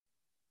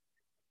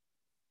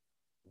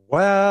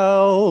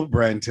Well,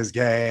 Brent is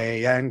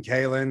gay, and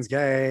Kaylin's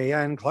gay,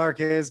 and Clark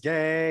is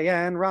gay,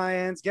 and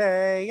Ryan's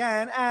gay,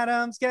 and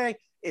Adam's gay.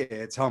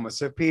 It's Homo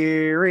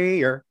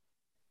Superior.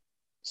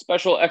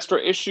 Special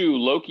extra issue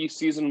Loki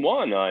season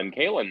 1. I'm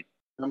Kalen.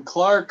 I'm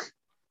Clark.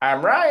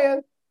 I'm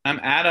Ryan. I'm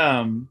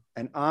Adam.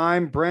 And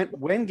I'm Brent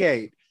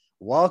Wingate.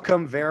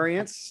 Welcome,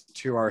 variants,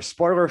 to our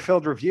spoiler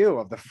filled review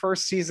of the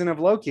first season of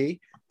Loki,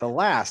 the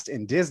last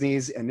in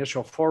Disney's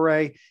initial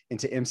foray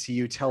into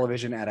MCU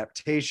television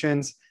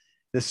adaptations.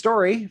 The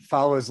story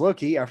follows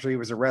Loki after he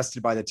was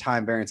arrested by the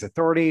Time Variance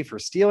Authority for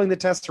stealing the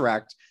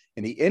Tesseract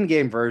in the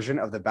in-game version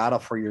of the Battle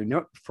for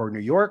New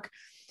York.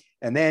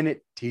 And then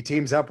he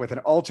teams up with an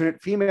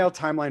alternate female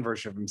timeline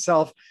version of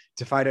himself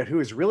to find out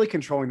who is really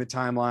controlling the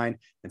timeline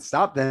and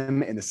stop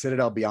them in the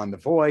Citadel Beyond the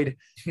Void.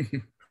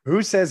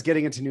 Who says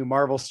getting into new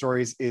Marvel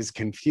stories is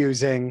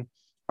confusing?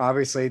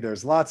 Obviously,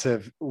 there's lots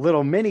of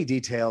little mini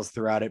details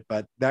throughout it,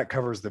 but that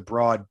covers the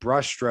broad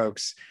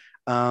brushstrokes.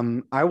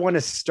 I want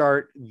to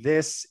start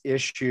this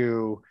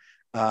issue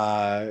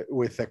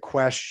with a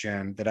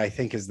question that I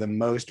think is the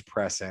most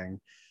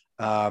pressing.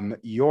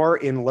 You're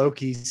in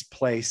Loki's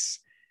place.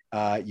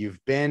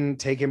 You've been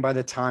taken by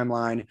the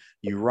timeline.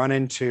 You run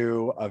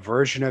into a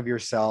version of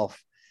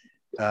yourself.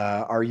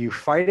 Are you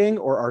fighting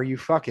or are you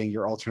fucking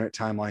your alternate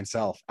timeline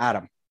self?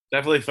 Adam.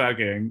 Definitely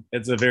fucking.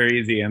 It's a very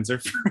easy answer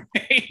for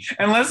me.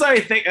 Unless I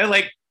think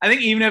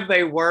even if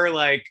they were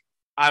like,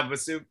 I'm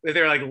assuming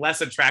they're like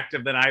less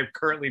attractive than I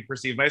currently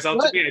perceive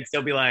myself to be, I'd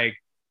still be like,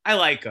 I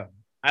like them.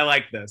 I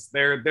like this.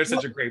 They're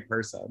such a great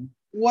person.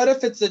 What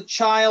if it's a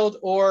child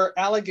or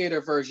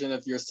alligator version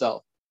of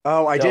yourself?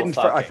 Oh,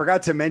 I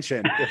forgot to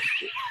mention,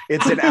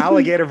 it's an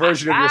alligator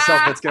version of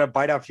yourself that's going to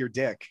bite off your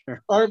dick.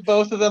 Aren't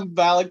both of them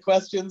valid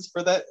questions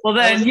for that? Well,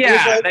 then,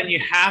 then you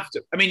have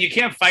to. I mean, you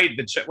can't fight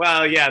the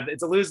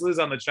it's a lose-lose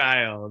on the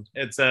child.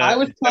 It's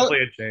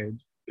definitely a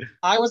change.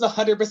 I was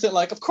 100%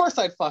 like, of course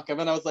I'd fuck him.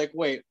 And I was like,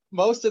 wait,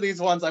 most of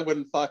these ones I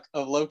wouldn't fuck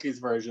of Loki's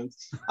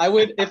versions. I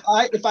would,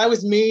 if I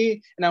was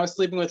me and I was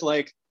sleeping with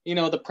like,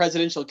 the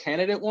presidential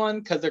candidate one,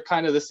 because they're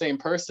kind of the same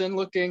person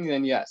looking,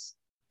 then yes.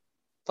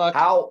 Fuck.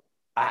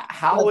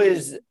 How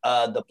is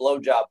the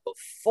blowjob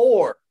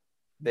before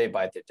they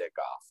bite the dick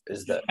off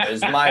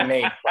is my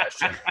main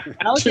question.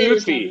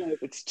 Toothy.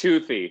 It's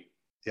toothy.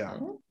 Yeah.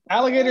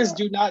 Alligators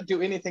do not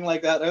do anything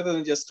like that other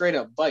than just straight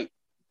up bite.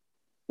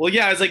 Well,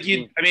 yeah, it's like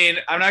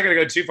I'm not going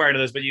to go too far into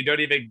this, but you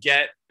don't even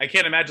get, I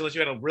can't imagine unless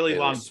you had a really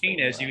long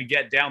penis, you could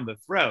get down the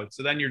throat.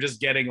 So then you're just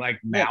getting like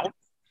mouth.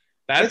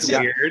 That's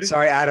weird.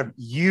 Sorry, Adam,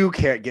 you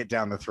can't get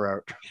down the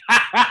throat.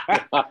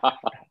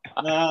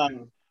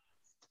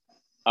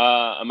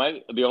 Am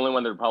I the only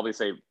one that would probably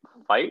say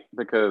fight?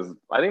 Because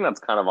I think that's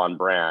kind of on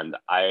brand.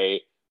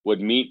 I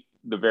would meet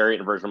the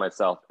variant version of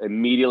myself,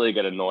 immediately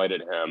get annoyed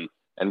at him,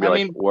 and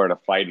be we're in a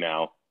fight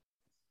now.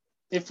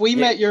 If we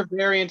met your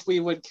variant,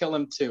 we would kill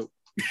him too.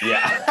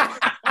 Yeah.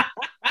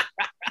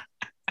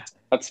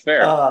 That's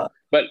fair.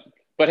 But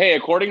hey,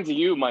 according to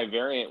you, my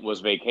variant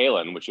was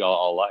Vacalen, which y'all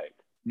all like.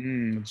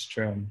 It's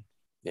true.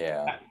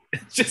 Yeah.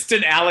 Just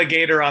an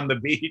alligator on the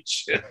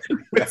beach.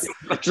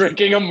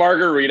 Drinking a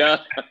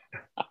margarita.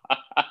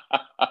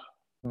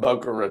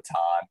 Boca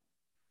Raton.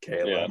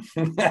 Caleb.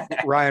 Yeah.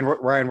 Ryan,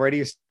 where do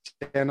you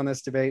stand on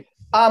this debate?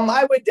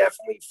 I would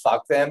definitely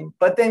fuck them,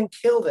 but then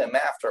kill them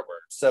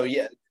afterwards. So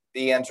yeah,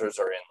 the answers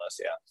are endless.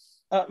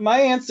 Yeah. My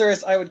answer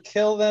is I would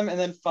kill them and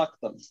then fuck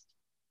them.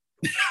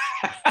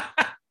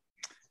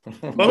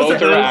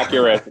 Both are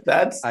accurate.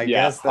 I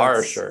guess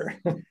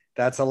harsher.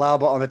 That's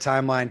allowable on the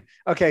timeline.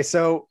 Okay,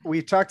 so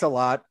we've talked a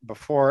lot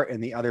before in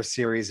the other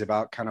series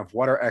about kind of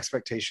what our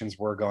expectations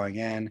were going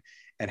in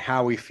and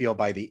how we feel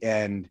by the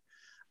end.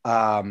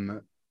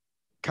 Kind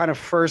of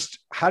first,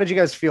 how did you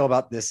guys feel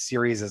about this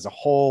series as a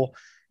whole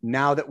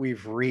now that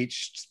we've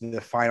reached the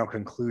final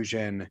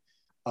conclusion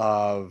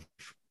of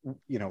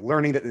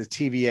learning that the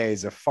TVA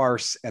is a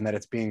farce and that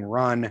it's being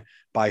run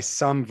by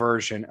some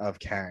version of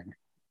Kang?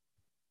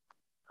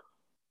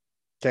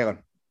 Kalen.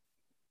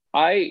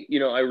 I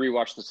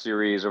rewatched the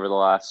series over the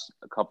last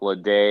couple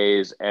of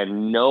days,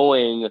 and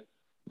knowing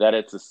that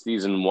it's a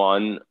season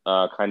 1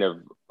 kind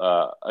of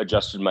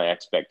adjusted my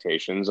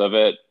expectations of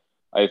it,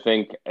 I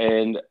think.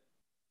 And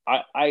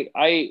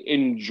I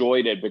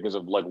enjoyed it because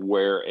of like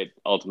where it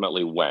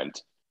ultimately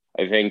went.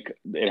 I think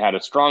it had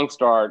a strong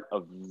start,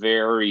 a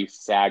very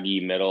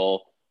saggy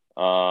middle,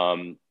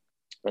 and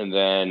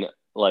then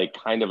like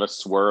kind of a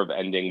swerve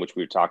ending, which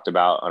we've talked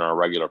about on our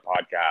regular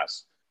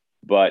podcast.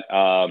 But,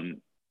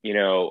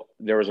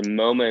 there was a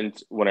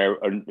moment when I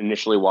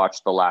initially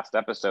watched the last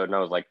episode and I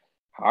was like,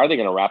 how are they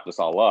going to wrap this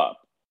all up?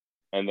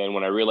 And then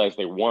when I realized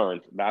they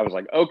weren't, I was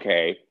like,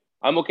 okay,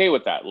 I'm okay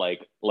with that.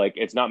 Like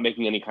it's not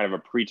making any kind of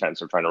a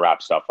pretense of trying to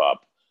wrap stuff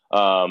up.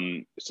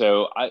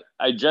 So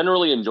I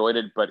generally enjoyed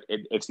it, but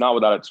it's not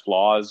without its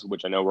flaws,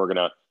 which I know we're going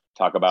to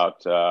talk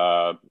about,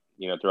 throughout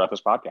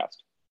this podcast.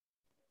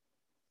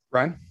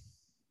 Ryan?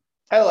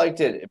 I liked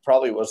it. It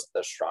probably wasn't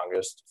the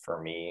strongest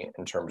for me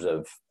in terms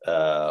of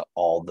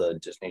all the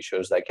Disney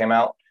shows that came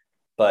out.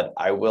 But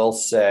I will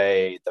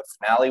say the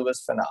finale was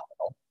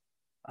phenomenal.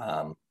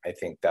 I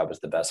think that was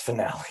the best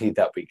finale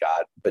that we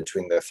got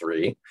between the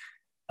three.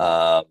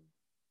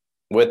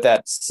 With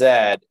that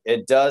said,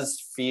 it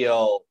does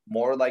feel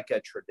more like a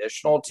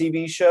traditional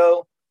TV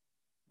show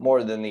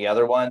more than the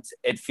other ones.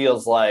 It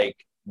feels like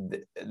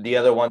the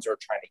other ones are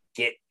trying to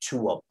get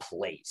to a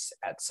place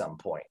at some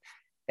point.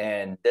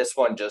 And this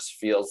one just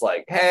feels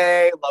like,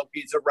 hey,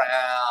 Loki's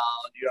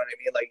around. You know what I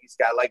mean? Like he's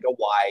got like a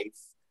wife.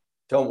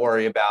 Don't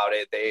worry about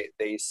it.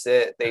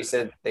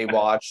 They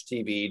watch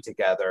TV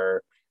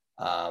together.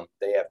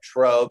 They have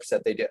tropes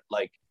that they did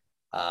like.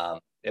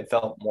 It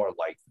felt more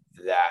like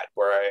that.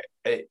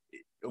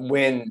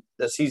 When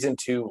the season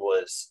 2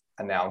 was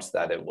announced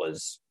that it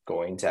was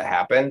going to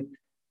happen,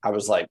 I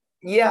was like,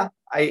 yeah,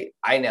 I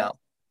know.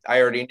 I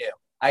already knew.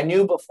 I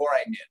knew before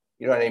I knew.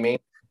 You know what I mean?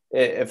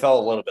 It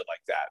felt a little bit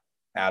like that.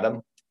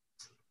 Adam?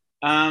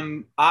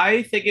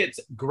 I think it's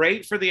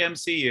great for the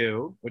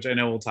MCU, which I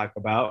know we'll talk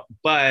about,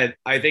 but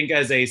I think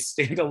as a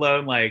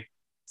standalone, like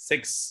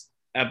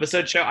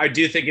 6-episode show, I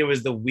do think it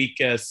was the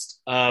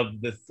weakest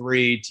of the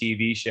 3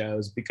 TV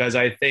shows because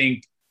I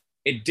think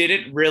it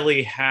didn't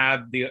really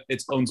have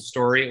its own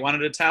story it wanted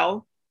to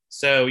tell.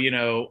 So,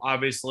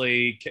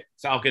 obviously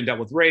Falcon dealt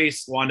with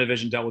race,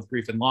 WandaVision dealt with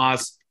grief and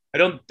loss. I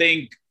don't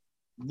think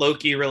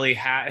Loki really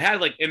had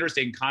like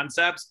interesting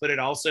concepts, but it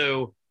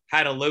also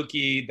had a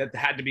Loki that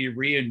had to be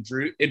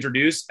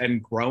reintroduced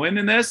and growing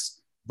in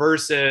this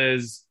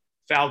versus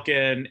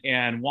Falcon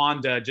and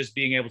Wanda just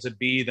being able to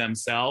be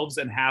themselves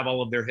and have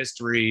all of their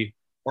history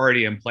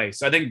already in place.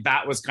 So I think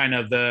that was kind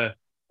of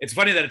it's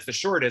funny that it's the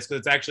shortest because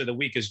it's actually the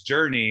weakest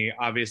journey,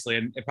 obviously,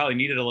 and it probably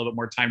needed a little bit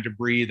more time to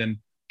breathe and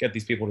get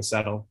these people to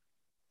settle.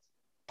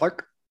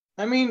 Clark?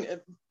 I mean,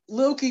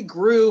 Loki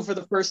grew for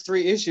the first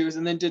 3 issues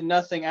and then did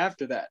nothing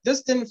after that.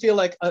 This didn't feel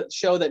like a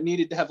show that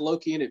needed to have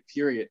Loki in it,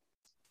 period.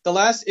 The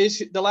last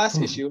issue,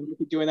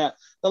 doing that.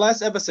 The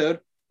last episode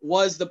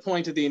was the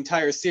point of the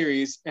entire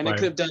series, and Right.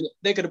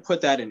 they could have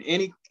put that in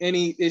any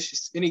issue,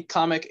 any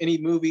comic, any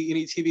movie,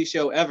 any TV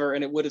show ever,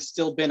 and it would have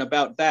still been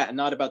about that and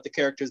not about the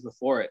characters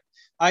before it.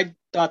 I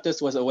thought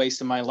this was a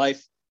waste of my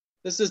life.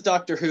 This is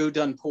Doctor Who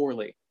done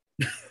poorly.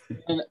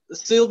 And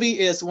Sylvie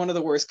is one of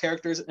the worst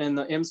characters in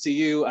the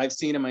MCU I've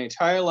seen in my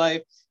entire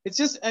life. It's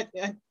just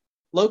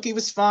Loki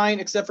was fine,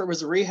 except for it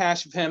was a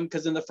rehash of him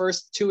because in the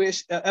first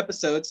 2-ish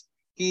episodes,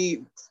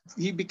 he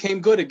became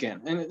good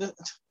again. And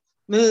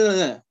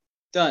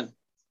done.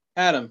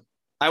 Adam.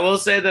 I will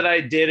say that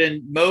I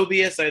didn't.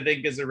 Mobius, I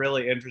think, is a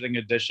really interesting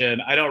addition.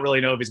 I don't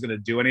really know if he's going to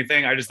do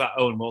anything. I just thought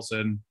Owen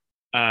Wilson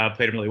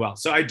played him really well.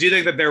 So I do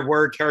think that there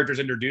were characters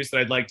introduced that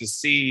I'd like to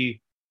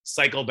see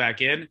cycle back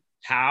in.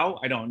 How?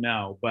 I don't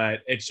know,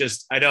 but it's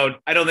just I don't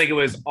think it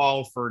was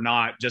all for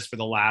naught just for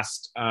the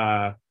last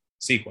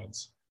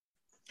sequence.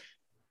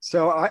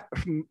 So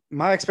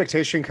my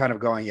expectation kind of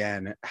going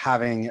in,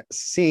 having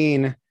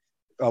seen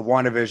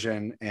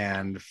WandaVision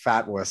and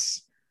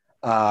Fatwas,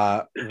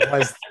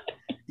 was,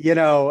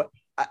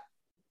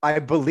 I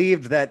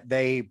believed that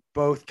they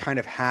both kind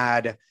of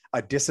had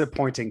a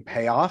disappointing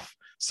payoff.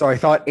 So I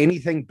thought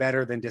anything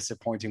better than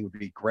disappointing would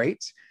be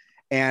great.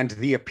 And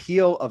the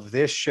appeal of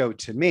this show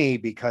to me,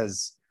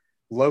 because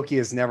Loki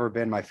has never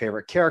been my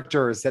favorite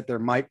character, is that there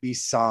might be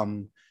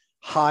some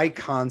high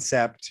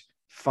concept,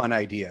 fun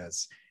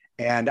ideas.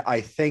 And I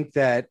think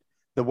that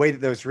the way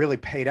that those really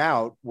paid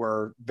out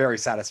were very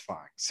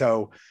satisfying.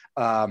 So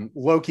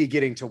Loki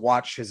getting to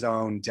watch his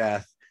own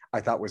death, I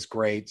thought was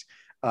great.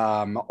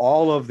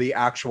 All of the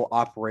actual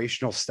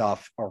operational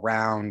stuff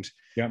around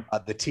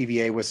the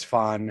TVA was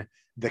fun.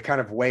 The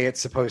kind of way it's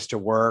supposed to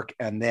work,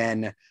 and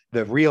then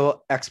the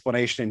real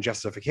explanation and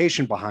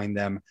justification behind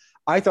them,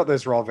 I thought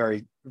those were all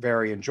very,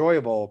 very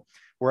enjoyable.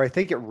 Where I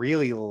think it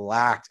really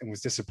lacked and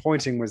was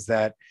disappointing was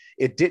that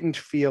it didn't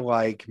feel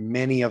like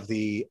many of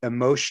the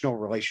emotional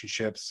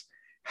relationships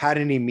had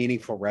any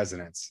meaningful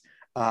resonance.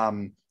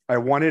 I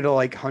wanted to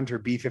like Hunter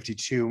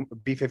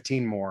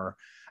B-15 more.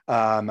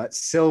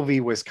 Sylvie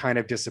was kind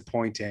of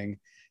disappointing.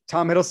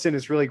 Tom Hiddleston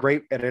is really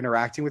great at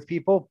interacting with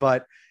people,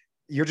 but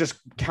you're just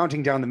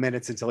counting down the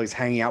minutes until he's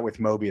hanging out with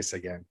Mobius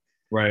again.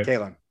 Right.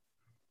 Kalen.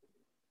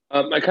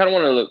 I kind of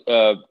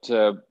want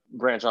to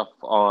branch off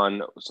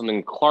on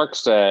something Clark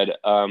said.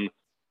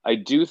 I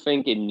do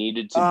think it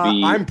needed to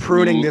be. I'm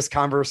pruning this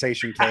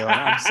conversation, Kalen.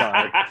 I'm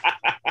sorry.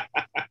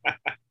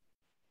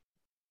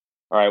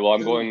 All right. Well,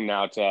 I'm going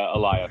now to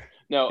Elias.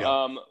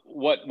 No.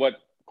 What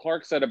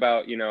Clark said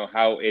about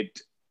how it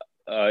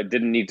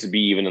didn't need to be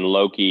even in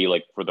Loki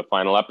like for the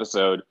final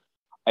episode.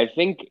 I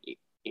think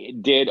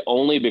it did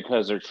only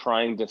because they're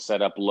trying to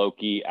set up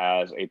Loki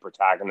as a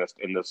protagonist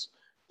in this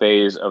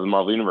phase of the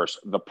Marvel Universe.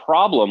 The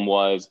problem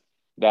was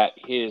that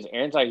his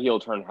anti-heel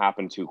turn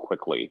happened too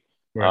quickly.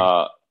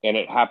 Right. And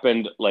it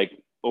happened like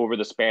over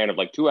the span of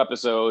like 2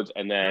 episodes.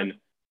 And then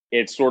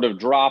it sort of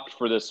dropped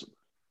for this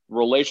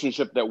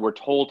relationship that we're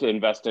told to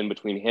invest in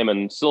between him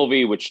and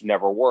Sylvie, which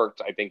never worked.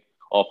 I think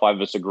all 5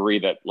 of us agree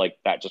that like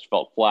that just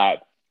felt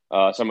flat.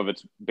 Some of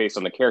it's based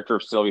on the character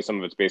of Sylvie. Some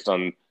of it's based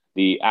on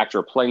the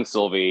actor playing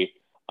Sylvie.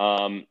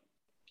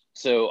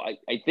 So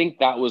I think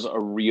that was a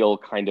real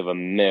kind of a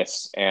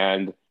miss.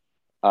 And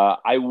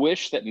I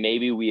wish that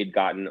maybe we had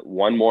gotten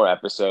one more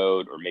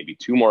episode or maybe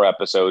two more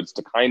episodes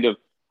to kind of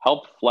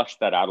help flesh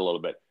that out a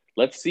little bit.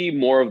 Let's see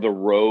more of the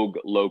rogue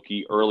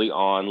Loki early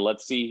on.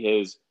 Let's see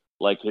his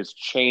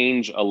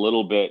change a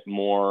little bit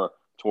more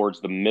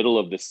towards the middle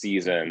of the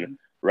season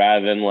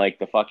rather than like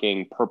the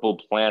fucking Purple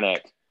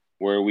Planet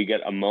where we get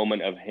a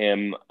moment of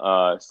him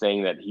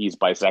saying that he's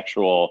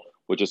bisexual,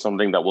 which is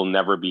something that will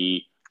never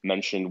be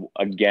mentioned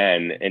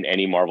again in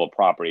any Marvel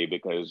property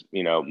because,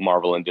 you know,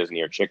 Marvel and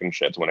Disney are chicken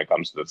shits when it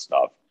comes to this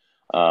stuff.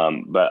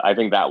 But I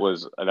think that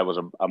was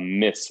a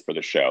miss for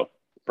the show.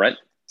 Brent?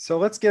 So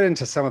let's get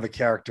into some of the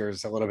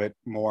characters a little bit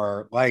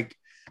more. Like,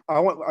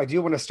 I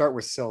do want to start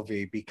with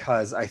Sylvie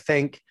because I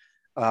think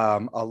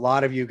a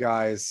lot of you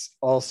guys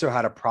also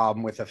had a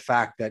problem with the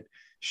fact that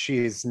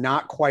she's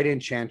not quite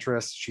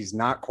Enchantress, she's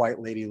not quite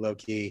Lady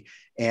Loki,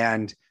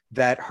 and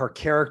that her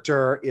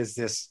character is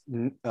this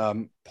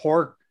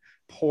poor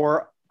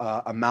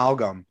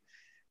amalgam.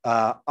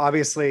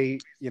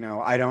 Obviously, you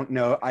know, I don't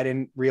know, I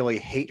didn't really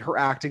hate her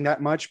acting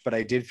that much, but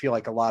I did feel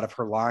like a lot of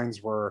her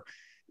lines were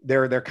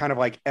they're kind of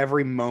like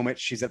every moment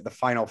she's at the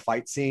final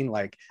fight scene,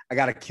 like I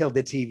got to kill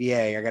the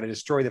TVA, I got to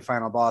destroy the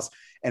final boss,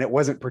 and it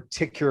wasn't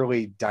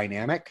particularly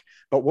dynamic.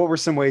 But what were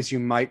some ways you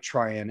might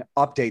try and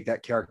update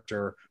that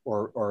character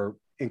or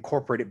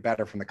incorporate it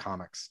better from the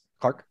comics?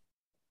 Clark?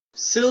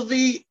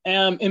 Sylvie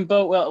in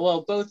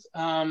both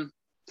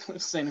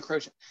saying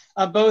encroaching.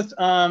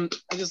 I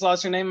just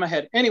lost her name in my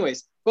head.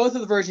 Anyways, both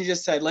of the versions you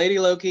just said, Lady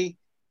Loki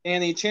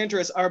and the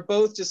Enchantress, are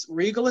both just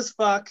regal as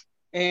fuck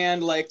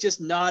and like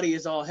just naughty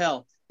as all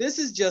hell. This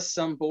is just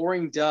some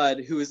boring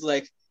dud who is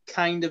like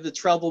kind of the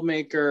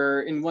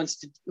troublemaker and wants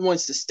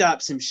to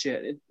stop some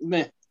shit.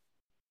 Meh.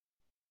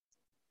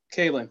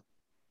 Kaylin.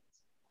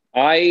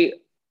 I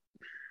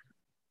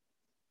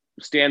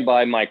stand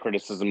by my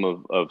criticism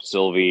of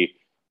Sylvie,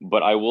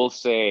 but I will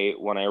say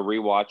when I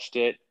rewatched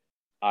it,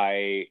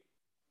 I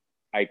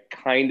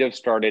kind of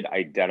started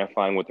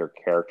identifying with her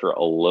character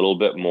a little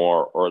bit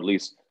more, or at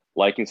least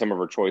liking some of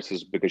her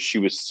choices because she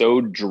was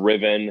so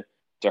driven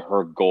to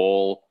her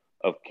goal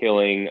of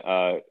killing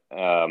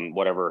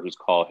whatever he's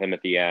called him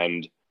at the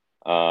end.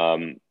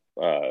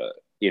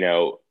 You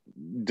know,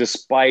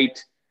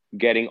 despite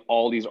getting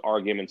all these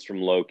arguments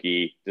from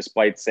Loki,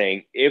 despite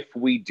saying, if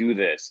we do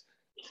this,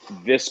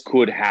 this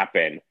could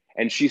happen.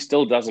 And she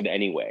still does it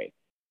anyway.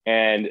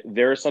 And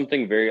there is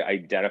something very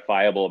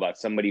identifiable about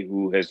somebody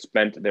who has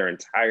spent their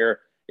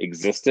entire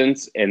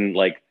existence and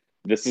like,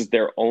 this is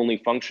their only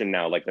function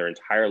now. Like their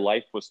entire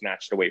life was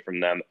snatched away from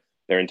them.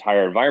 Their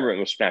entire environment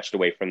was snatched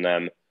away from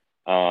them.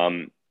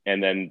 And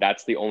then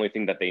that's the only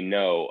thing that they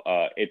know.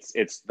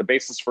 It's the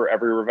basis for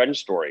every revenge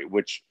story,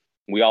 which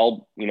we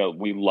all, you know,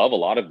 we love a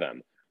lot of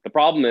them. The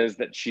problem is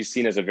that she's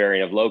seen as a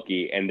variant of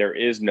Loki, and there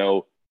is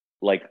no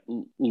like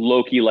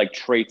Loki-like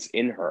traits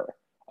in her.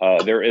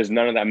 There is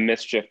none of that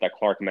mischief that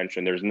Clark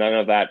mentioned. There's none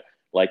of that,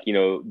 like, you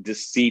know,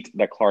 deceit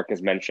that Clark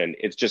has mentioned.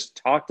 It's just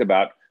talked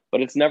about,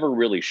 but it's never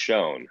really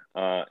shown.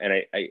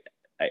 And I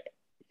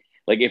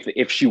like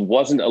if she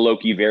wasn't a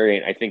Loki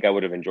variant, I think I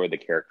would have enjoyed the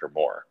character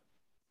more.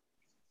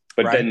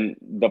 But right. Then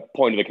the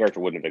point of the character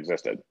wouldn't have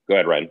existed. Go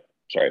ahead, Ren.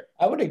 Sorry.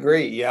 I would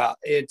agree. Yeah,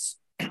 it's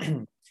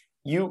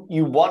you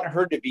want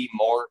her to be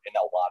more in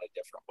a lot of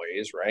different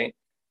ways, right?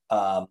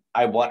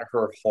 I want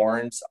her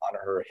horns on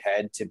her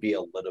head to be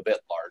a little bit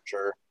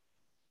larger.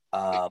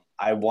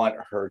 I want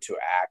her to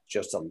act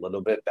just a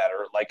little bit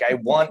better. Like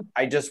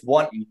I just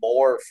want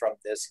more from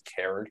this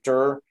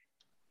character.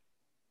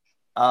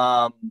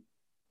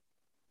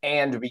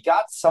 And we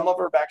got some of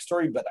her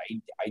backstory, but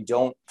I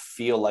don't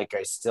feel like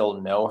I still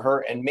know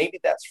her. And maybe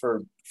that's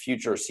for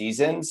future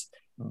seasons,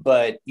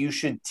 but you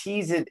should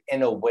tease it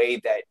in a way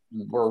that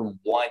we're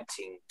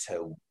wanting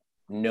to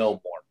know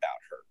more about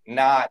her,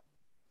 not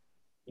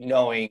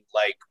knowing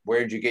like,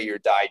 where'd you get your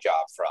dye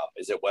job from?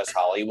 Is it West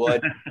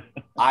Hollywood?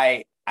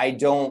 I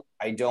don't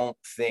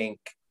think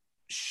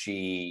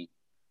she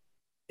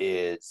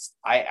is.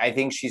 I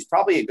think she's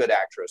probably a good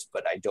actress,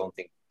 but I don't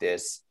think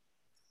this,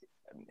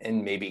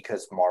 and maybe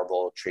because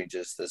Marvel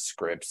changes the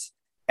scripts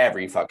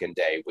every fucking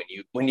day.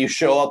 When you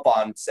show up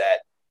on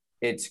set,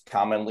 it's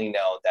commonly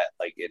known that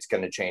like it's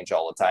going to change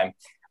all the time.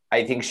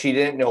 I think she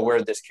didn't know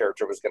where this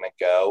character was going to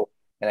go,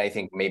 and I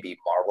think maybe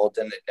Marvel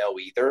didn't know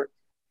either.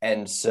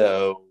 And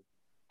so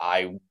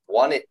I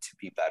want it to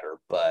be better,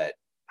 but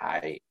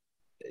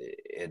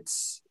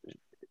it's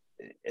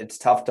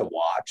tough to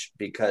watch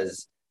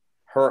because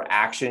her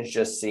actions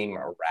just seem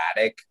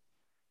erratic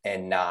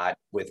and not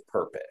with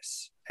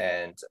purpose.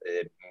 And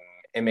it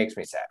makes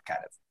me sad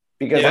kind of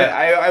because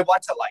I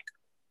want to like her.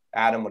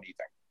 Adam, what do you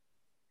think?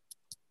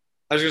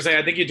 I was gonna say,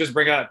 I think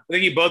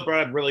you both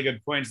brought up really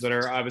good points that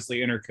are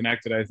obviously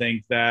interconnected. I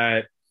think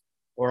that,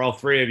 or all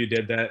three of you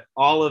did that.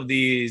 All of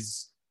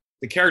these,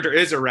 the character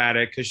is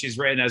erratic because she's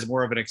written as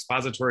more of an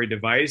expository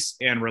device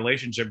and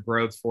relationship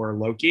growth for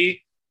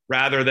Loki,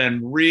 rather than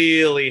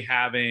really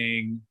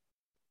having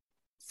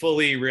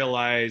fully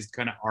realized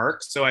kind of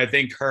arc. So I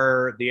think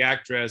the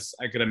actress,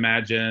 I could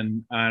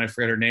imagine, and I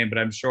forget her name, but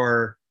I'm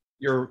sure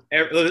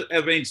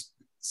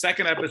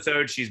second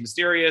episode, she's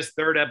mysterious.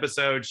 Third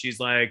episode, she's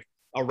like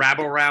a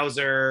rabble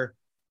rouser.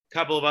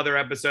 Couple of other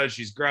episodes,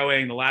 she's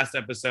growing. The last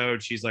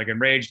episode, she's like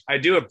enraged. I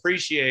do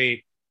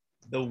appreciate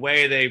the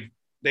way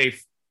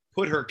they've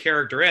put her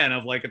character in,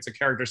 of like, it's a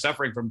character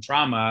suffering from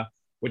trauma,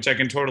 which I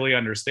can totally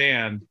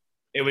understand.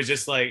 It was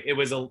just like,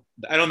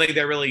 I don't think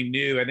they really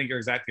knew. I think you're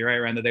exactly right,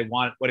 Ryan, that they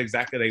want what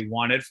exactly they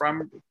wanted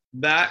from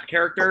that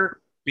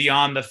character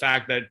beyond the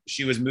fact that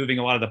she was moving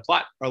a lot of the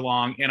plot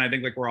along. And I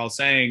think, like we're all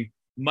saying,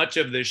 much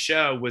of this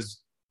show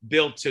was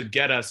built to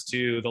get us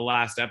to the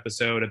last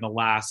episode and the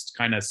last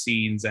kind of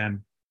scenes and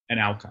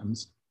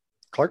outcomes.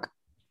 Clark?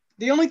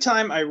 The only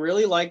time I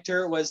really liked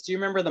her was, do you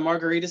remember the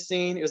margarita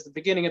scene? It was the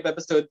beginning of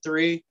episode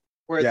 3,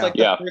 where it's like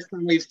the first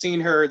time we've seen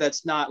her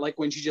that's not like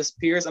when she just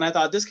appears. And I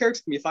thought, this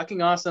character can be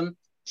fucking awesome.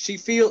 She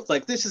feels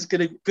like this is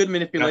good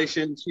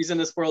manipulation. Yeah. She's in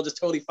this world just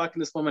totally fucking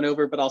this woman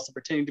over, but also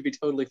pretending to be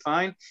totally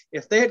fine.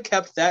 If they had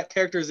kept that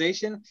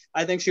characterization,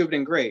 I think she would have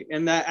been great.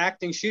 And that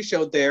acting she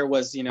showed there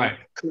was,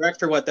 correct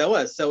for what that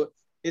was. So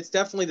it's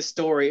definitely the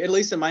story, at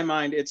least in my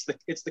mind, it's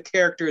the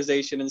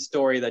characterization and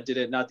story that did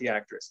it, not the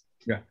actress.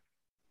 Yeah.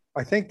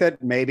 I think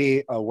that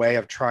maybe a way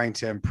of trying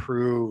to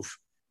improve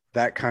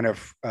that kind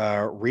of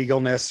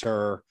regalness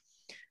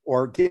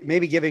or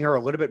maybe giving her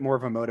a little bit more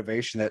of a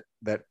motivation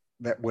that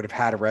would have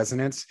had a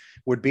resonance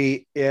would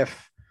be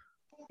if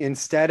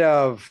instead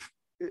of,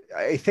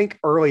 I think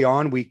early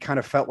on we kind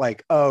of felt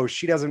like, oh,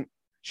 she doesn't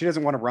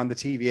want to run the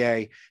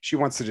TVA. She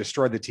wants to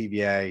destroy the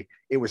TVA.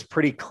 It was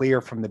pretty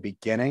clear from the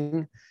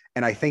beginning.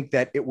 And I think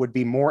that it would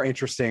be more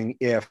interesting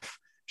if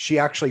she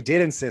actually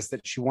did insist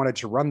that she wanted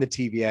to run the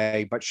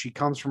TVA, but she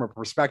comes from a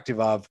perspective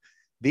of,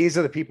 these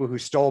are the people who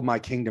stole my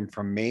kingdom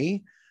from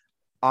me.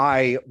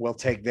 I will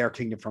take their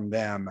kingdom from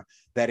them.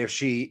 That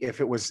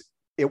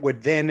it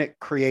would then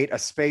create a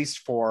space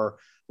for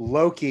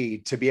Loki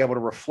to be able to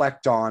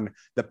reflect on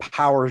the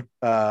power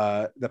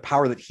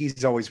that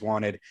he's always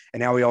wanted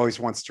and how he always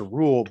wants to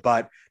rule.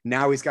 But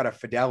now he's got a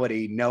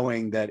fidelity,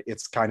 knowing that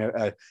it's kind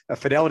of a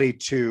fidelity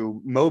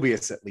to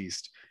Mobius, at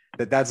least,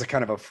 that's a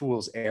kind of a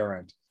fool's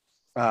errand.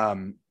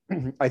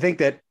 I think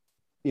that,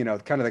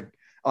 kind of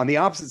on the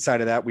opposite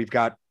side of that, we've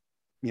got,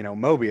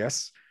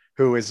 Mobius,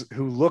 who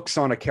looks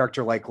on a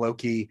character like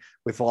Loki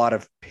with a lot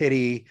of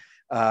pity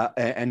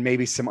and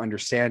maybe some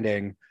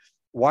understanding.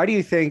 Why do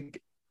you think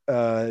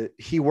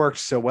he worked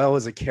so well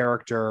as a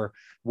character?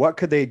 What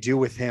could they do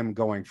with him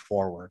going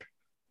forward?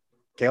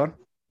 Galen?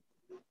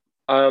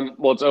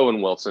 Well, it's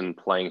Owen Wilson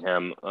playing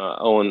him.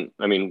 Owen,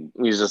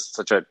 he's just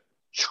such a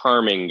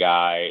charming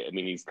guy.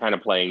 He's kind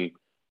of playing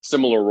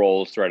similar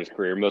roles throughout his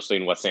career, mostly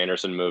in Wes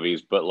Anderson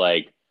movies, but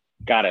like,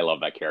 God, I love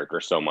that character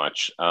so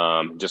much.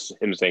 Just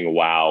him saying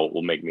wow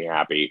will make me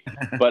happy.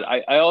 But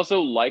I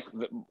also like,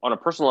 on a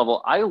personal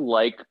level, I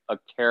like a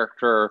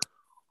character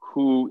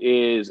who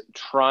is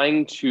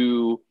trying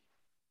to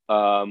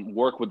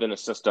work within a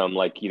system.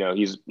 Like,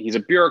 he's a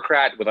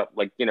bureaucrat with a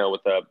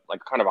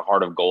kind of a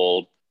heart of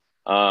gold.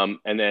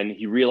 And then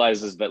he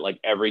realizes that like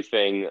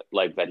everything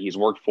like that he's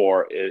worked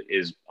for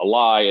is a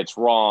lie, it's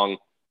wrong,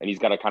 and he's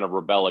got to kind of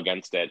rebel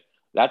against it.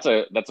 That's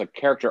a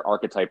character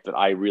archetype that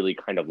I really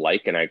kind of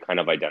like and I kind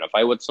of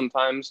identify with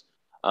sometimes.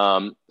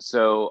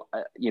 So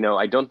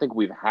I don't think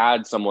we've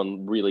had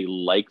someone really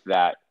like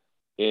that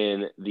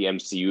in the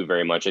MCU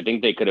very much. I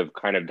think they could have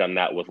kind of done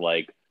that with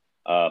like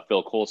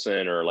Phil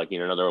Coulson or like,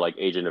 another like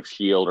Agent of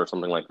S.H.I.E.L.D. or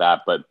something like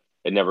that, but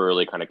it never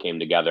really kind of came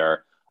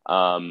together.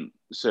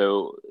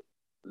 So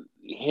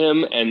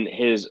him and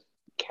his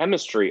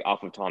chemistry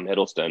off of Tom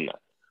Hiddleston,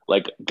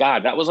 like,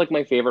 God, that was like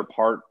my favorite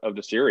part of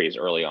the series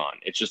early on.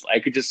 It's just, I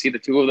could just see the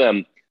two of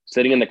them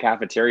sitting in the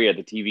cafeteria at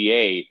the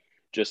TVA,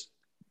 just,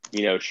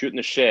 shooting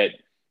the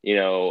shit,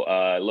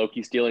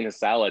 Loki stealing his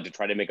salad to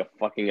try to make a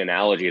fucking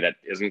analogy that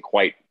doesn't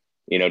quite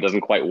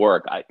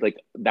work.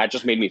 That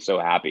just made me so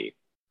happy.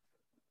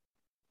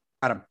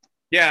 Adam.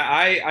 Yeah,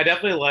 I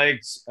definitely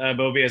liked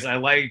Mobius. I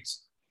liked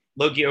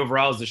Loki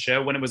overall as the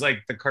show when it was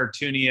like the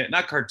cartoony,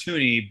 not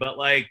cartoony, but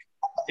like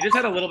it just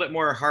had a little bit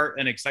more heart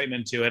and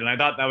excitement to it. And I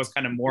thought that was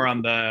kind of more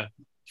on the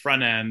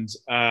front end.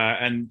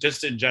 And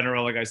just in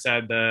general, like I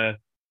said,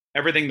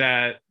 everything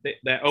that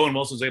Owen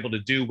Wilson was able to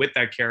do with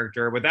that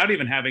character without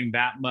even having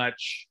that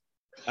much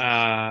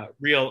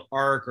real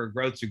arc or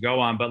growth to go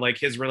on. But like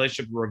his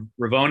relationship with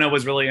Ravonna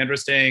was really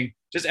interesting.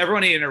 Just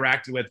everyone he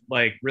interacted with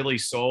like really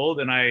sold.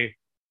 And I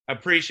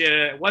appreciate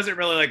it. It wasn't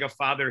really like a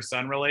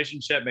father-son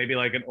relationship, maybe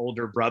like an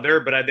older brother,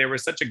 but there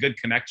was such a good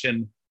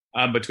connection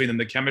between them.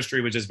 The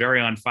chemistry was just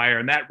very on fire.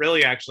 And that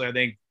really actually, I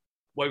think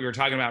what we were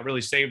talking about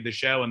really saved the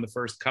show in the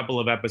first couple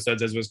of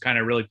episodes as it was kind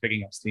of really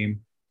picking up steam.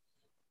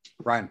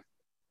 Ryan.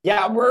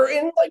 Yeah, we're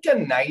in like a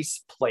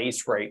nice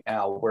place right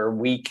now where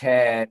we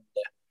can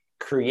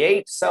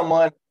create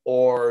someone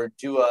or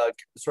do a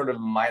sort of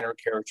minor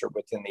character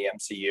within the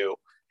MCU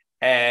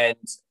and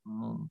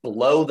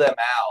blow them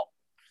out.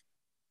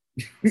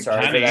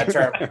 Sorry for that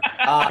term.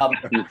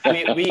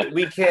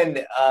 We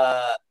can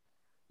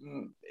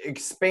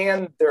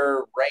expand their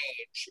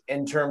range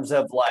in terms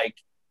of like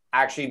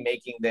actually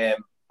making them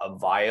a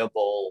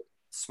viable,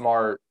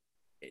 smart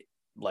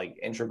like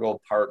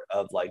integral part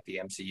of like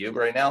the MCU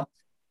right now.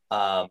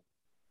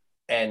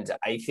 And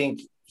I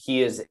think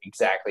he is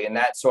exactly in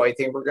that. So I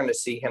think we're going to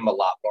see him a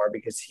lot more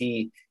because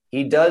he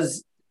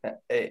does,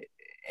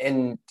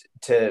 and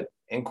to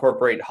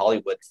incorporate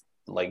Hollywood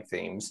like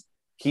themes,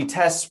 he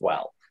tests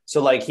well.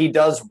 So like he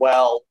does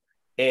well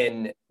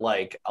in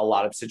like a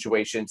lot of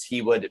situations.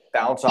 He would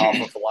bounce off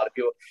of a lot of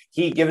people.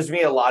 He gives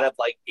me a lot of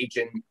like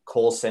Agent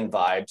Coulson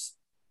vibes,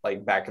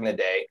 like back in the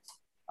day.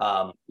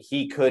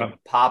 He could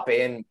pop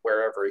in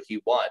wherever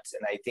he wants.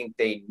 And I think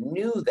they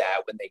knew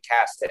that when they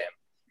cast him.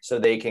 So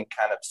they can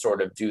kind of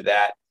sort of do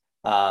that.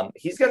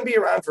 He's going to be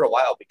around for a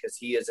while because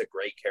he is a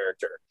great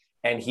character.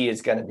 And he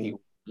is going to be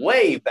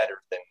way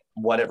better than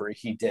whatever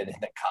he did in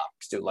the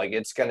comics, dude. Like,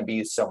 it's going to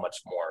be so much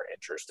more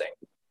interesting.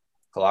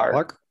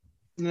 Clark?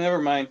 Never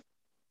mind.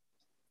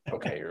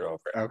 Okay, you're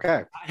over it.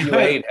 Okay. You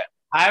hate him.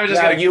 I was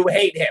just now you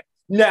hate him.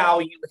 Now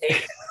you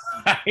hate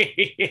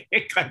him.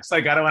 It's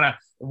like I don't want to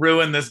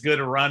ruin this good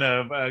run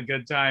of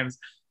good times.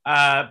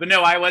 But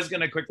no, I was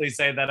going to quickly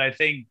say that I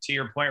think, to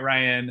your point,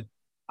 Ryan,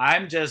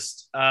 I'm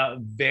just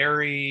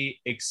very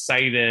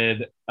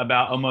excited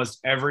about almost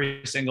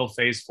every single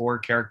Phase 4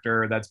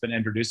 character that's been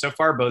introduced so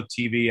far, both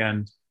TV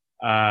and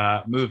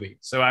movie.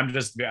 So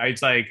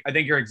it's like, I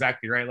think you're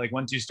exactly right. Like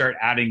once you start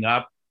adding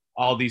up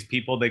all these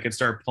people, they could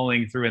start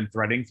pulling through and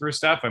threading through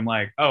stuff. I'm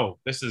like, oh,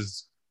 this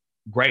is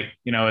great.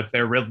 You know,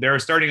 they're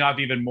starting off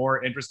even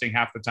more interesting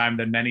half the time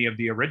than many of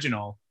the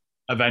original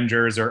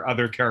Avengers or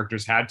other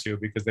characters had to,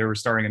 because they were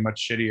starring in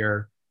much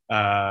shittier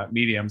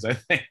mediums, I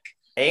think.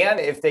 And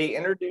if they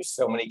introduce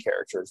so many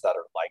characters that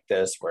are like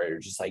this, where you're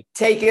just like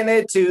taking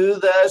it to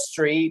the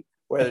street,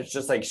 where it's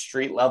just like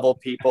street level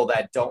people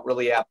that don't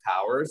really have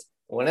powers,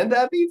 wouldn't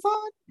that be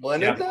fun?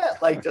 Wouldn't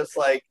that like just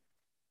like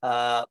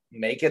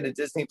make it a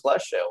Disney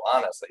Plus show?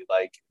 Honestly,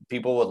 like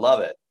people would love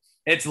it.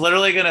 It's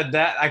literally I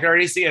can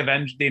already see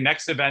the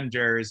next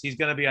Avengers. He's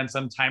gonna be on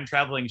some time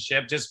traveling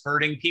ship, just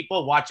hurting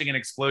people, watching an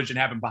explosion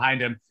happen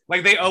behind him,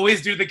 like they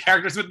always do. The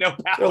characters with no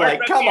power. They're like,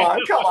 come on.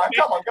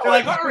 They're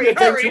like, hurry!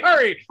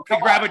 They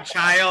grab a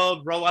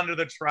child, roll under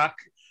the truck.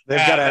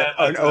 They've got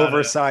an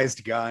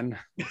oversized gun.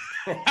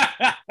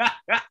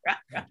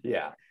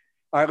 Yeah.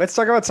 All right, let's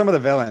talk about some of the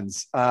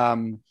villains.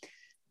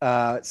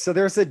 So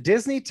there's a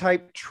Disney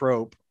type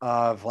trope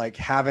of like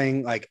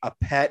having like a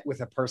pet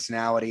with a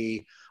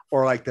personality,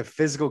 or like the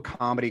physical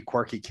comedy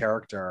quirky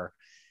character.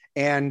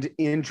 And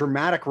in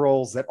dramatic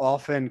roles, that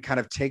often kind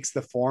of takes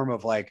the form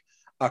of like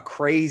a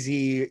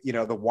crazy,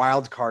 the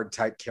wild card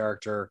type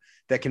character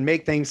that can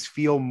make things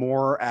feel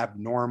more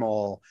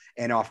abnormal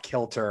and off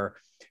kilter.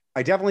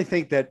 I definitely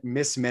think that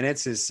Miss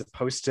Minutes is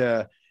supposed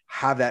to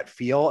have that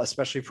feel,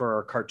 especially for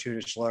her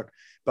cartoonish look.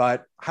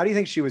 But how do you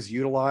think she was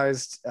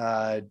utilized?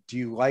 Do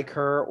you like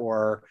her,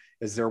 or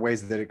is there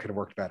ways that it could have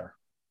worked better?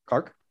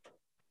 Clark?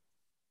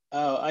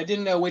 Oh, I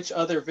didn't know which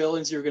other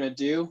villains you were going to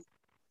do.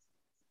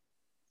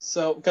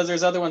 So, because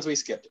there's other ones we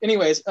skipped.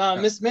 Anyways,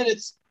 Miss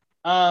Minutes,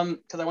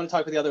 because I want to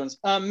talk about the other ones.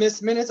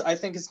 Miss Minutes, I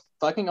think, is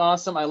fucking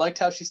awesome. I liked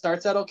how she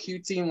starts out all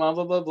cutesy and blah,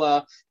 blah, blah,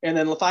 blah. And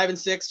then 5 and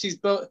 6,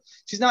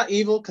 she's not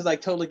evil, because I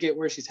totally get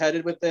where she's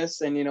headed with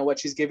this and, what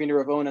she's giving to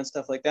Ravonna and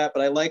stuff like that.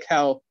 But I like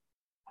how,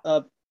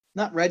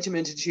 not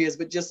regimented she is,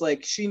 but just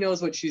like she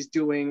knows what she's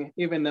doing,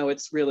 even though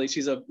it's really,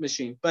 she's a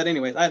machine. But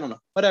anyways, I don't know.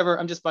 Whatever.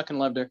 I'm just fucking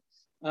loved her.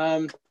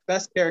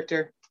 Best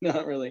character? No,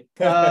 not really.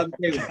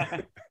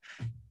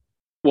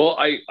 Well,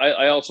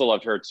 I also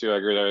loved her too. I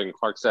agree with everything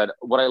Clark said.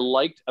 What I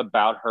liked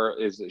about her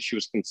is that she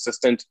was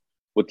consistent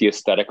with the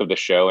aesthetic of the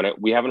show, and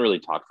we haven't really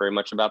talked very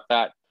much about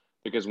that,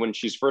 because when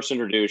she's first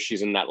introduced,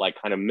 she's in that like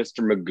kind of Mr.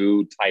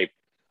 Magoo type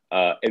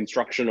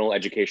instructional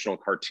educational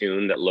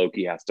cartoon that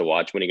Loki has to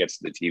watch when he gets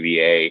to the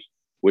TVA,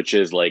 which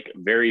is like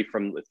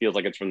it feels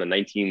like it's from the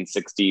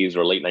 1960s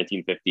or late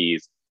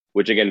 1950s,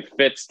 which again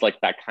fits like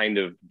that kind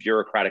of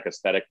bureaucratic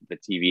aesthetic that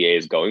the TVA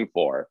is going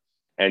for.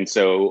 And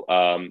so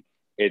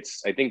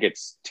I think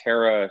it's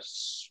Tara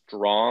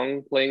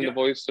Strong playing the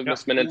voice of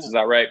Miss Minutes. Is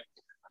that right?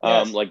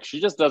 Yes. Like she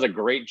just does a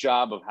great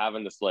job of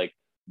having this like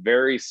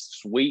very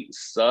sweet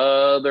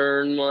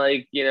Southern,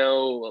 like,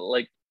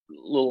 like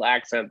little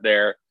accent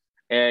there.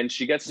 And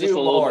she gets just a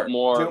little bit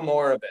more. Do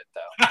more of it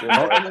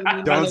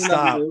though. Don't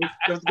stop.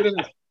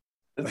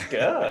 It's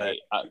good.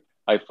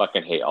 I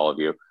fucking hate all of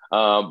you.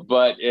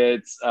 But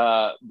it's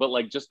but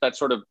like just that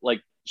sort of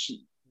like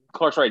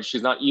Clark's right,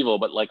 she's not evil,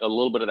 but like a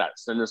little bit of that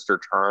sinister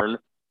turn,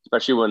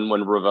 especially when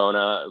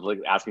Ravonna is like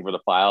asking for the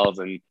files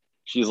and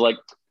she's like,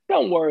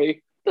 don't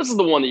worry, this is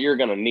the one that you're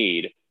gonna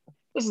need.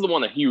 This is the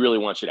one that he really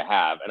wants you to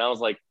have. And I was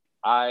like,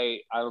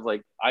 I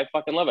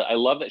fucking love it. I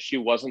love that she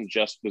wasn't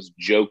just this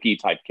jokey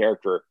type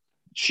character.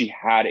 She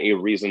had a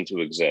reason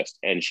to exist,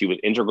 and she was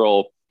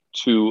integral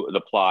to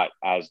the plot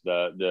as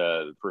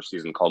the first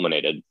season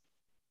culminated.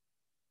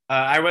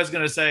 I was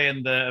going to say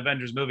in the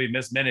Avengers movie,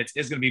 Miss Minutes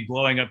is going to be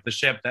blowing up the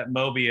ship that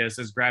Mobius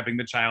is grabbing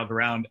the child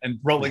around and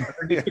rolling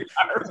her. People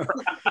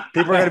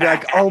are going to be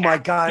like, oh my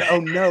God, oh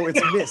no,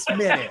 it's Miss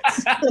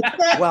Minutes.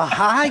 Well,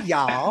 hi,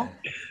 y'all.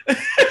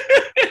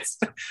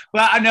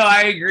 Well, I know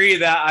I agree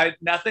that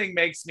nothing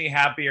makes me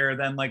happier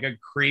than like a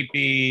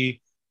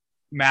creepy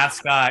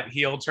mascot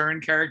heel turn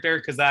character,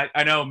 because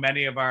I know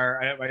many of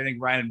I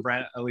think Ryan and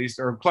Brent at least,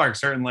 or Clark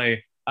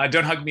certainly,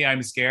 Don't Hug Me,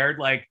 I'm Scared.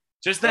 Like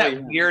just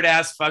that weird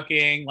ass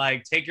fucking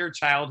like take your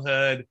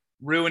childhood,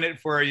 ruin it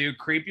for you,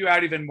 creep you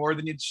out even more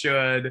than it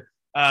should.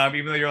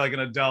 Even though you're like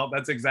an adult,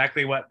 that's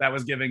exactly what that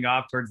was giving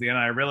off towards the end.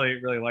 I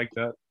really, really liked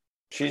it.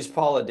 She's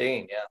Paula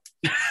Deen,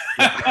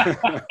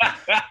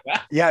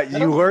 Yeah,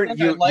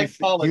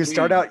 you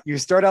start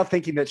out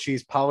thinking that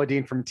she's Paula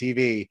Deen from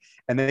TV,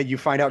 and then you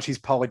find out she's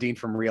Paula Deen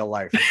from real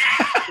life.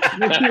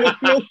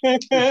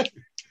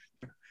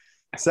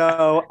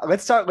 So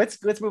let's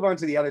move on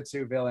to the other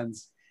two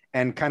villains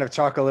and kind of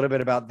talk a little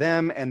bit about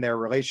them and their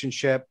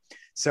relationship.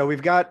 So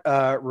we've got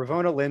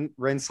Ravonna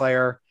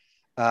Renslayer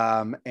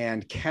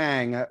and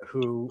Kang,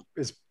 who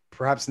is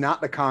perhaps not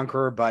the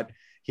Conqueror, but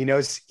he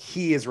knows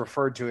he is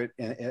referred to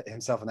it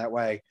himself in that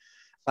way.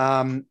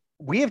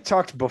 We have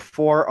talked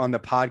before on the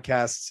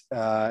podcast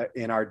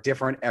in our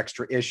different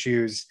extra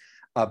issues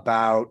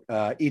about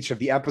each of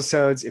the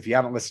episodes. If you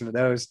haven't listened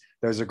to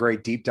those are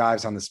great deep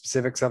dives on the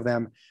specifics of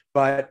them.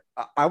 But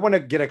I want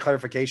to get a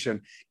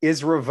clarification.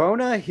 Is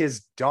Ravonna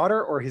his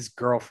daughter or his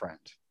girlfriend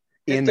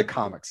in the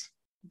comics?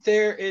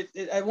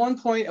 At one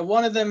point,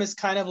 one of them is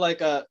kind of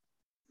like a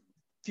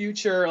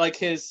future, like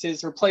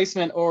his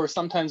replacement, or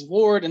sometimes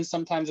ward, and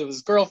sometimes it was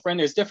his girlfriend.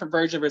 There's different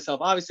versions of herself.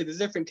 Obviously, there's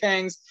different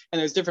Kangs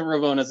and there's different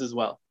Ravonnas as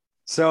well.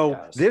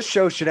 So this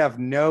show should have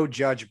no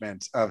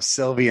judgment of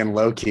Sylvie and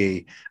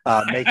Loki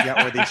making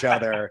out with each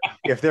other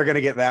if they're going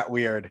to get that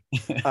weird.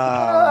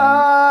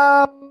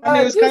 I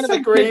was kind of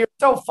agree. You're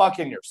so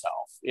fucking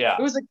yourself. Yeah.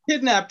 It was a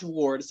kidnapped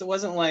ward, so it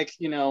wasn't like,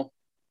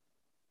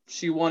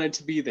 she wanted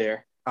to be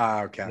there.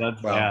 Okay.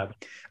 That's bad.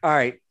 All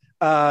right.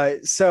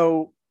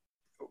 So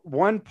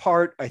one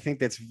part I think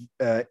that's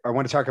I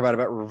want to talk about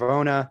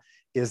Ravonna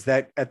is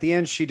that at the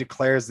end she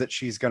declares that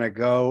she's going to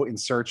go in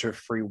search of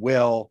free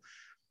will.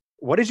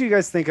 What did you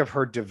guys think of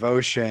her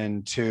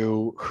devotion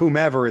to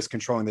whomever is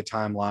controlling the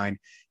timeline,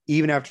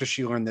 even after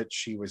she learned that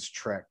she was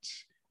tricked?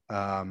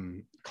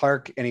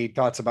 Clark, any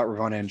thoughts about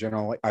Ravonna in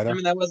general either? I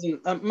mean, that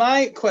wasn't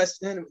my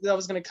question. I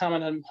was going to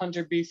comment on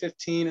Hunter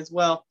B-15 as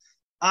well.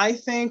 I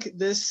think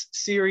this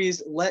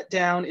series let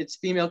down its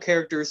female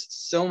characters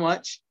so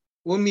much.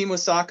 Wunmi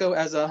Musako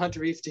as a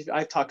Hunter B-15,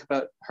 I talk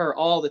about her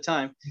all the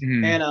time.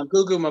 Mm-hmm. And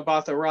Gugu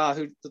Mbatha-Raw,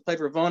 who played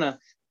Ravonna,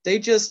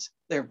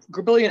 they're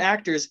brilliant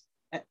actors,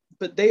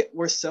 but they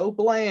were so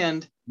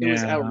bland. It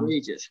was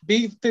outrageous.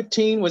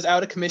 B-15 was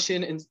out of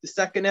commission in the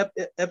second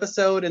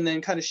episode and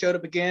then kind of showed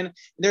up again.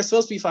 They're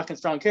supposed to be fucking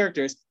strong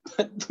characters,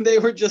 but they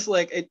were just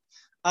like,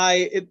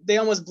 they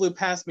almost blew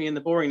past me in the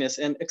boringness,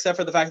 and except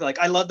for the fact that, like,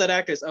 I love that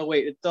actress. Oh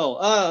wait, it's dull.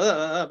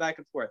 Back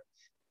and forth.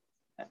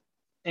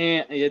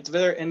 And it's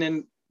very, and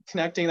then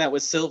connecting that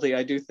with Sylvie,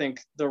 I do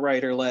think the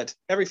writer let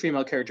every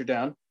female character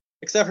down,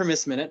 except for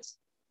Miss Minutes.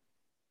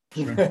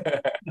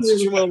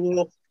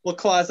 We'll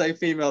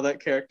quasi-female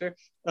that character.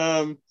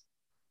 And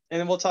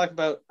then I'll talk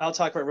about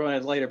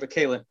Ravonna later, but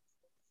Kaylin.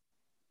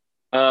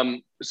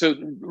 So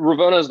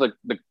Ravonna is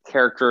the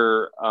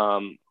character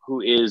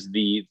who is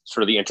the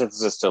sort of the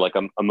antithesis to like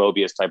a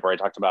Mobius type, where I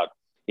talked about,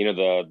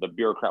 the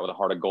bureaucrat with a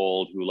heart of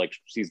gold who like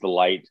sees the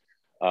light.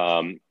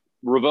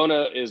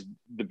 Ravonna is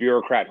the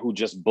bureaucrat who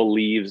just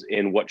believes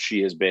in what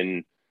she has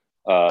been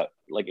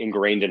like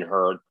ingrained in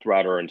her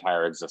throughout her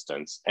entire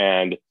existence.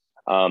 And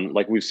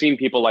like we've seen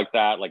people like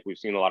that, like we've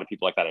seen a lot of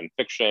people like that in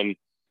fiction,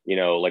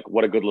 like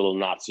what a good little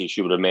Nazi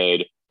she would have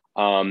made.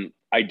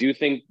 I do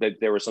think that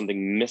there was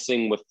something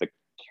missing with the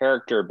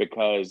character,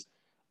 because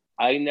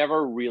I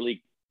never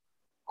really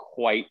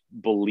quite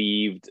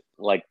believed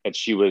like that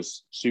she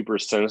was super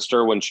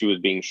sinister when she was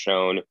being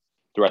shown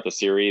throughout the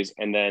series.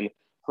 And then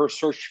her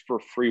search for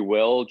free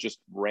will just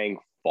rang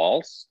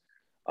false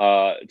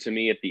to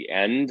me at the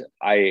end.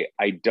 I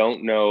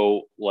don't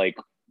know like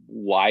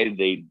why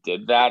they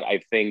did that.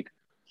 I think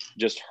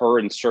just her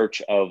in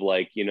search of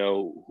like,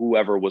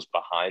 whoever was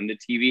behind the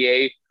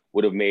TVA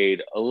would have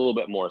made a little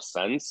bit more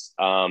sense.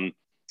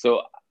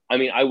 So, I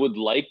mean, I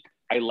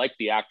like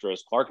the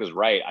actress. Clark is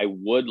right. I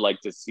would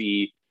like to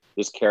see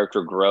this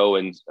character grow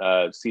and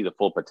see the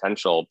full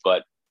potential,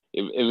 but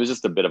it was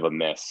just a bit of a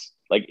miss.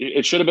 Like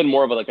it should have been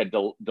more of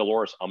a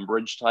Dolores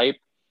Umbridge type,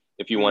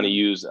 if you want to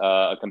use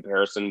a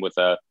comparison with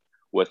I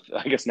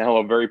guess now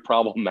a very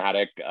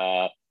problematic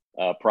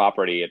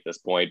property at this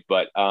point,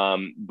 but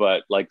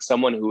like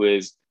someone who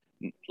is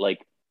like,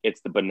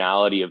 it's the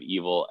banality of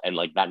evil, and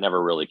like that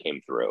never really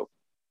came through.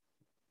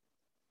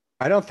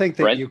 I don't think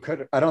you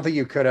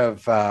could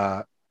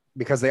have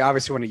because they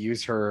obviously want to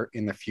use her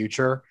in the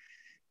future.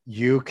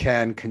 You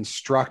can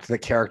construct the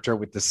character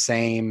with the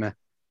same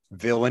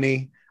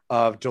villainy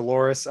of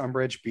Dolores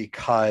Umbridge,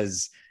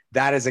 because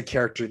that is a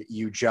character that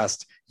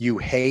you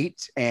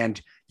hate,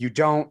 and you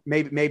don't,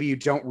 maybe you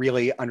don't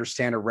really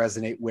understand or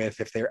resonate with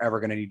if they're ever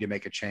going to need to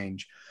make a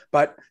change.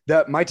 But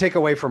my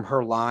takeaway from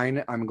her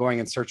line, I'm going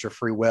in search of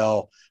free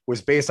will,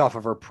 was based off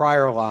of her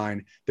prior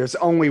line. There's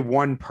only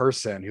one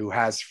person who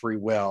has free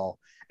will,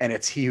 and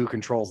it's he who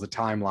controls the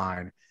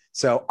timeline.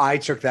 So I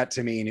took that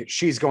to mean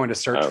she's going to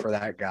search for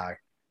that guy.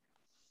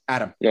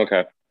 Adam.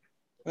 Okay.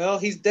 Well,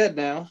 he's dead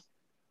now.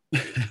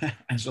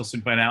 As you'll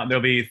soon find out,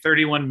 there'll be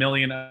 31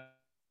 million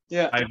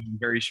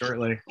very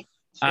shortly.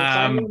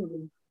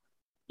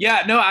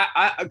 Yeah, no,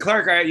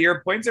 Clark,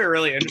 your points are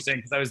really interesting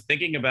because I was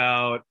thinking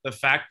about the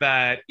fact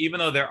that even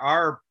though there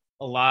are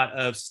a lot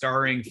of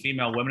starring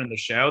female women in the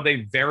show,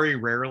 they very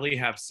rarely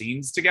have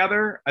scenes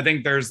together. I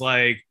think there's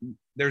that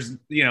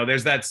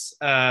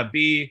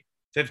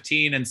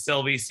B-15 and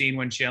Sylvie scene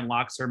when she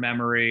unlocks her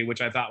memory,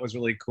 which I thought was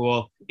really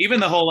cool. Even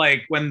the whole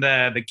like when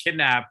the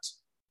kidnapped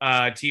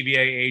TVA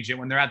agent,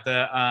 when they're at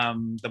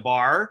the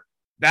bar,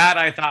 that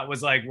I thought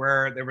was like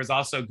where there was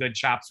also good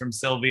chops from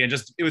Sylvie, and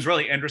just it was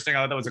really interesting. I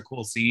thought that was a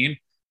cool scene.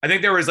 I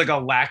think there was like a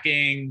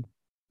lackingness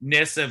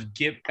of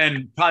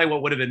and probably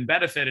what would have been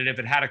benefited if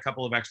it had a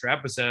couple of extra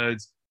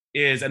episodes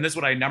is, and this is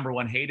what I number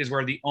one hate, is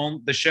where the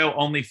show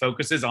only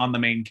focuses on the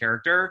main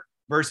character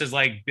versus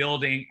like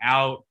building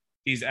out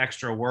these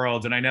extra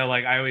worlds. And I know,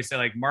 like I always say,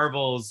 like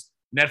Marvel's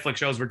Netflix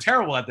shows were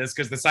terrible at this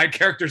because the side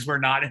characters were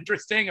not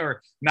interesting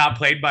or not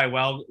played by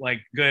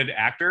good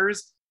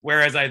actors.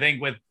 Whereas I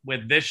think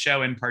with this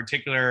show in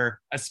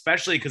particular,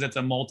 especially because it's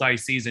a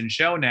multi-season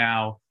show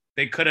now,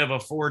 they could have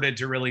afforded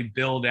to really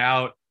build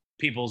out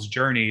people's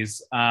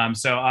journeys.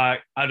 So I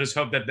just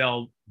hope that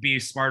they'll be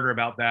smarter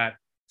about that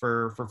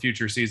for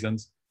future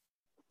seasons.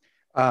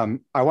 I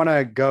want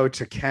to go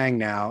to Kang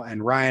now,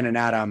 and Ryan and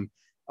Adam,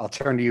 I'll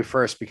turn to you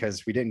first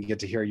because we didn't get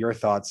to hear your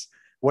thoughts.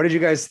 What did you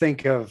guys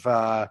think of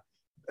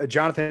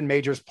Jonathan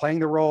Majors playing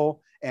the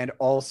role, and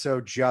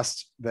also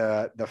just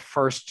the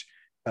first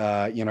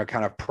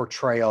kind of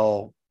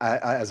portrayal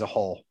as a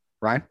whole?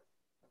 Ryan?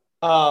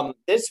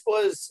 This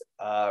was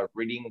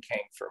reading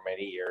Kang for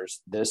many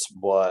years. This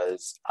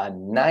was a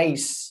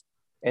nice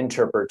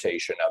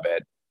interpretation of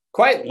it,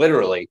 quite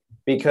literally,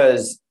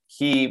 because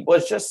he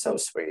was just so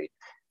sweet.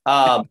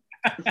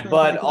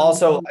 But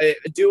also,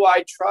 do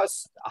I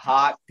trust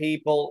hot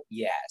people?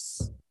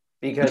 Yes,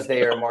 because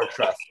they are more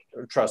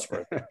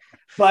trustworthy.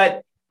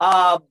 But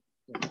I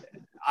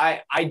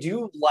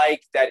do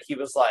like that he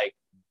was like,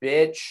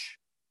 bitch,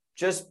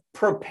 just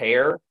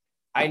prepare.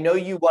 I know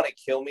you want to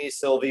kill me,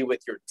 Sylvie,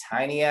 with your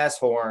tiny ass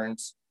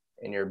horns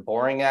and your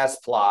boring ass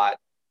plot,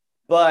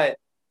 but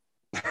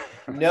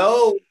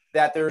know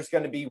that there's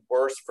going to be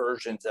worse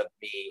versions of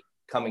me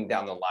coming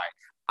down the line.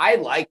 I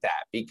like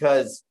that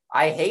because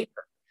I hate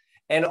her.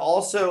 And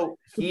also,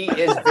 he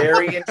is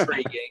very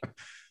intriguing.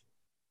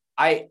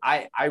 I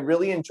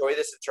really enjoy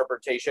this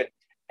interpretation.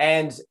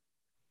 And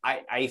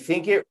I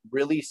think it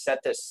really set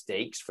the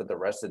stakes for the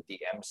rest of the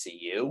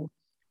MCU,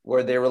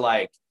 where they were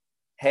like,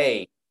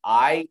 hey,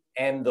 I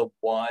am the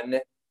one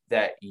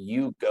that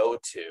you go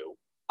to.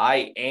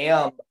 I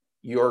am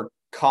your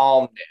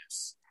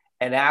calmness.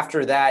 And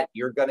after that,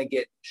 you're going to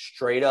get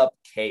straight up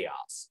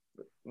chaos.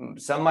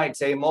 Some might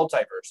say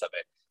multiverse of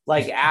it,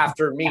 like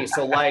after me.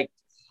 So like,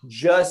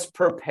 just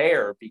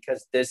prepare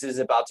because this is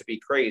about to be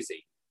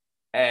crazy.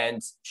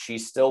 And she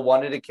still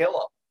wanted to kill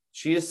him.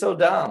 She is so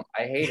dumb.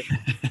 I hate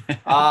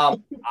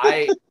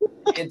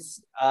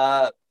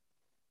it.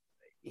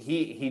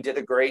 He did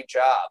a great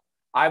job.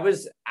 I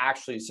was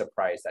actually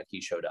surprised that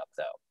he showed up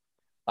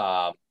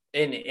though,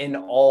 in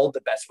all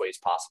the best ways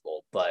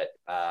possible. But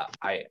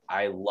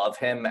I love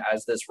him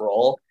as this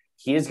role.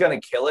 He is going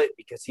to kill it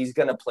because he's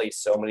going to play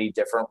so many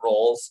different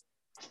roles.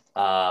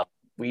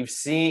 We've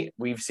seen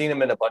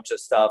him in a bunch of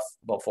stuff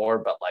before,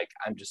 but like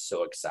I'm just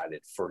so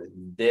excited for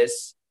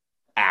this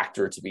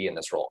actor to be in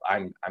this role.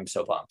 I'm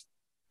so pumped.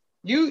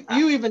 You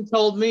even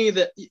told me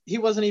that he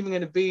wasn't even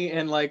going to be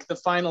in like the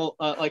final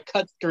like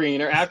cut screen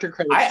or after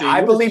credit scene.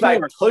 I believe I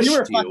pushed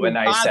you when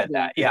I said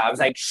that. Yeah, I was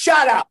like,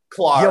 "Shut up,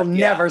 Clark." You'll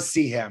never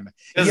see him.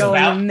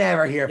 You'll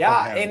never hear from him.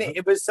 Yeah, and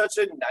it was such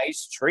a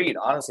nice treat.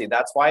 Honestly,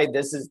 that's why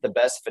this is the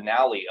best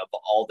finale of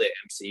all the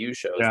MCU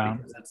shows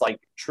because it's like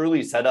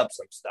truly set up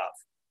some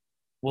stuff.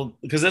 Well,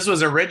 because this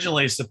was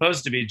originally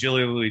supposed to be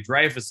Julia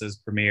Louis-Dreyfus's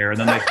premiere, and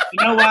then they,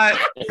 you know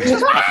what?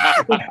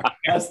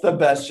 That's the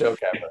best joke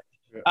ever.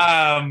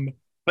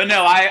 But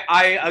no,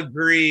 I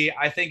agree.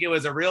 I think it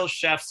was a real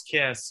chef's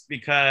kiss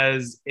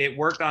because it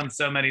worked on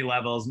so many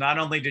levels. Not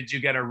only did you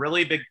get a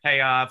really big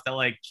payoff that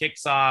like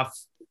kicks off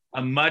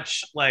a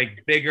much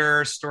like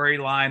bigger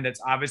storyline that's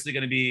obviously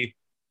going to be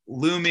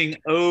looming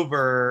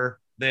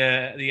over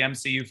the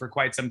MCU for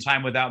quite some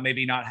time without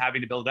maybe not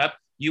having to build up.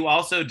 You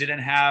also didn't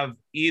have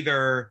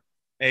either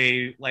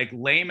a like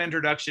lame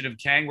introduction of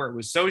Kang where it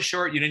was so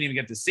short you didn't even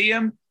get to see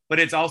him, but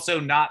it's also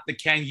not the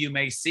Kang you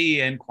may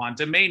see in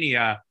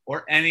Quantumania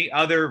or any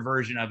other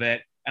version of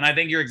it. And I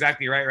think you're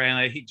exactly right, Ryan.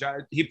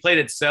 Like he played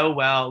it so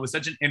well. It was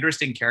such an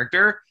interesting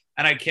character,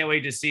 and I can't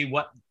wait to see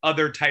what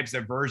other types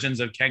of versions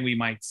of Kang we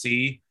might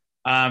see.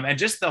 And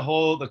just it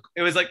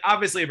was like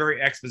obviously a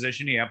very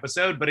exposition-y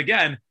episode, but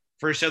again,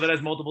 for a show that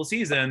has multiple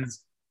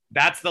seasons,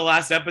 that's the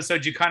last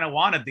episode you kind of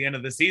want at the end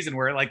of the season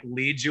where it like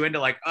leads you into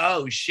like,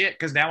 oh shit,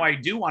 because now I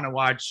do want to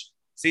watch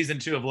season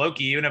 2 of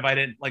Loki, even if I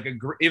didn't like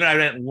agree, even if I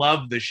didn't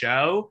love the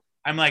show.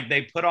 I'm like,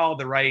 they put all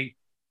the right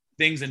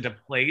things into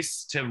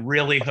place to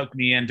really hook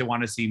me in to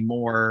want to see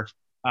more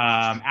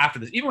after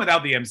this. Even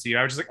without the MCU,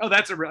 I was just like, oh,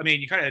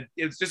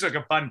 it's just like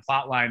a fun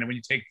plot line. And when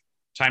you take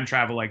time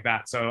travel like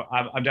that, so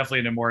I'm definitely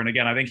into more. And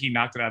again, I think he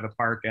knocked it out of the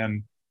park,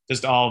 and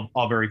just all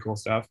very cool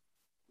stuff.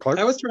 Clark?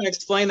 I was trying to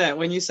explain that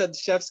when you said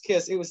chef's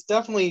kiss, it was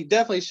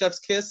definitely chef's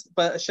kiss,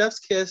 but a chef's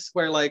kiss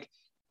where like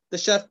the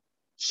chef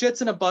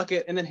shits in a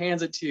bucket and then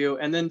hands it to you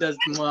and then does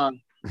mwah.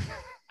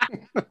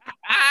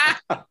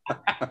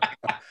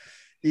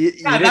 You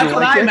Yeah, didn't that's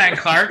what like I it? meant,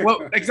 Clark.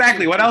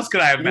 Exactly. What else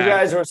could I have You meant?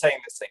 guys were saying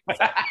the same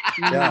thing.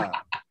 Yeah.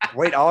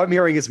 Wait, all I'm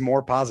hearing is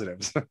more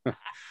positives.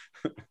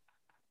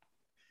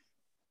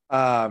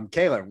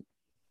 Kayla.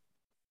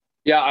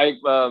 Yeah, I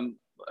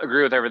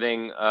agree with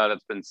everything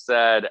that's been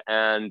said.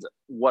 And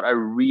what I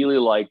really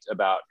liked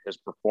about his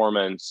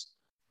performance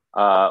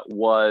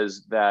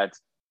was that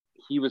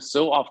he was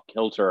so off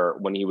kilter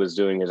when he was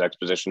doing his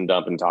exposition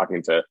dump and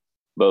talking to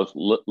both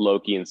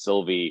Loki and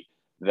Sylvie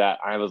that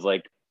I was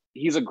like,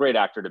 he's a great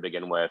actor to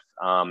begin with.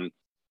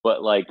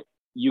 But like,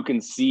 you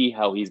can see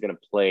how he's going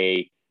to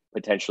play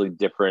potentially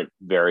different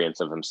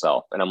variants of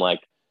himself. And I'm like,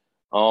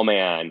 oh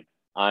man,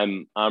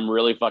 I'm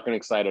really fucking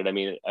excited. I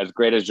mean, as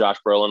great as Josh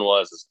Brolin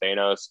was as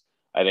Thanos,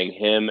 I think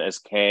him as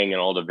Kang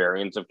and all the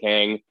variants of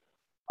Kang,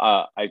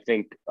 I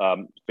think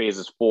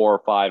phases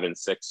 4, 5, and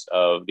 6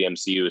 of the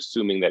MCU,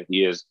 assuming that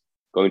he is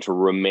going to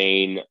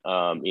remain,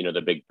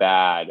 the big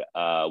bad,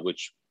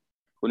 which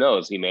who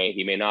knows, he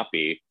may not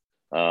be.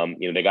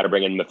 They got to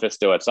bring in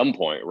Mephisto at some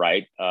point,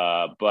 right?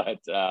 But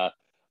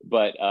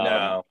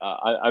No.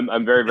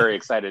 I'm very, very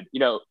excited.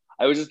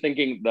 I was just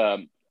thinking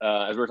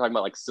as we were talking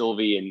about like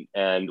Sylvie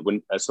and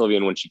when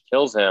she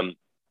kills him,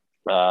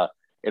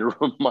 it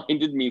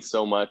reminded me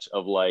so much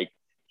of like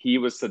he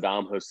was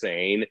Saddam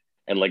Hussein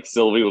and like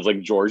Sylvie was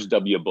like George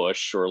W.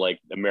 Bush or like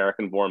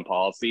American foreign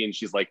policy, and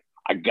she's like,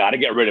 I gotta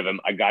get rid of him.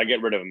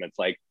 It's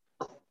like,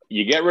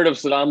 you get rid of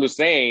Saddam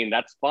Hussein,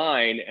 that's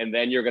fine, and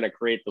then you're gonna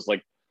create this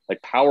like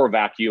power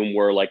vacuum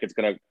where like it's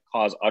gonna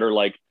cause utter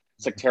like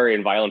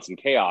sectarian violence and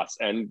chaos,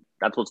 and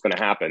that's what's gonna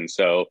happen.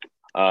 So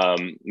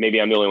maybe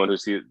I'm the only one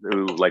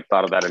who like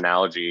thought of that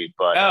analogy,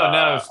 but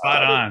No,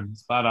 spot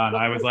on.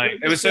 I was like,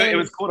 it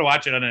was cool to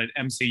watch it on an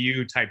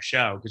MCU type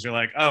show because you're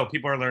like, oh,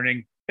 people are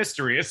learning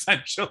history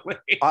essentially.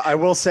 I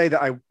will say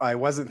that I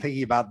wasn't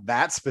thinking about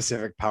that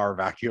specific power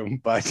vacuum,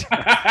 but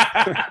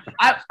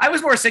I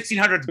was more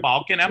 1600s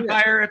Balkan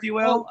Empire, if you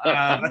will.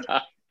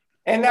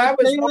 And I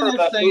was more of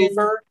a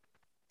Hoover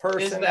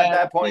person at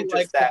that point.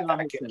 Just that.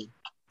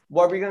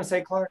 What were you going to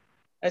say, Clark?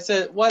 I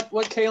said, what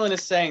Kalen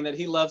is saying, that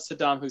he loves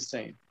Saddam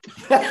Hussein.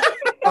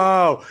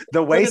 oh,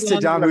 the way Put it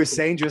on Saddam the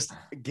Hussein just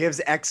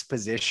gives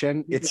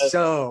exposition. It's Yes.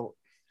 so,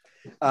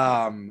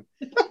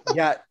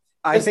 yeah.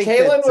 I Because think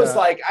Kalen that, was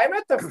like, I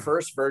met the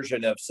first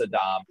version of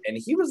Saddam, and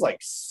he was like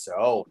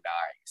so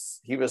nice.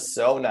 He was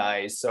so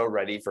nice, so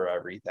ready for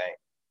everything.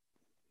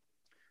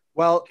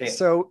 well, Okay.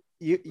 so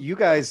you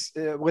guys,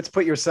 let's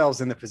put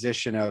yourselves in the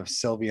position of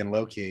Sylvie and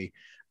Loki.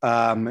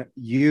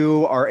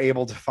 You are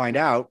able to find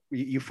out.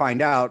 You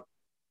find out.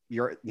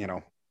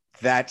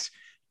 That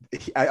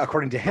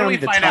according to him, What do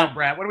we find out,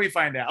 Brad? What do we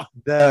find out?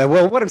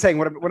 What I'm saying,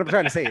 what I'm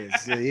trying to say is,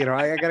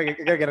 I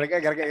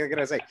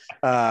gotta say,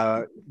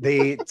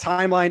 the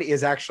timeline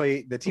is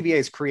actually the TVA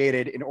is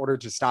created in order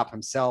to stop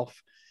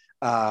himself.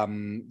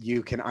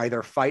 You can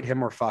either fight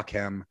him or fuck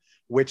him.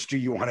 Which do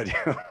you want to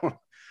do?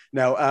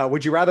 No,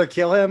 would you rather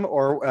kill him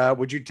or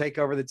would you take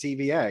over the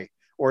TVA?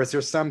 Or is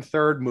there some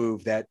third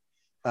move that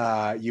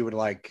you would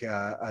like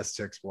us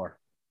to explore?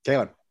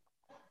 Kalen.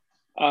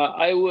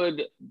 I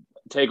would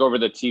take over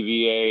the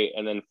TVA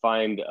and then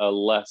find a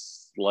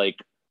less like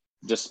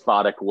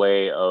despotic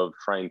way of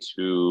trying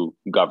to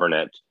govern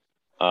it.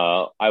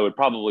 I would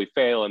probably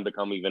fail and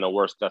become even a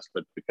worse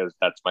despot because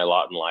that's my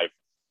lot in life.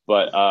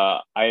 But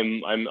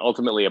I'm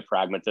ultimately a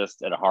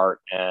pragmatist at heart,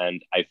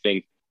 and I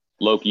think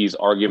Loki's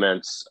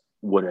arguments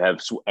would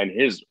have, and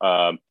his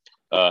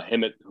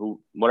him at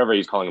whatever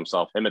he's calling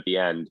himself, him at the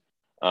end.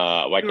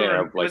 Why can't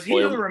I like was He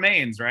Who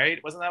Remains,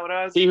 right? Wasn't that what it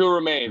was? He Who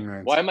Remains.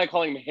 Right. Why am I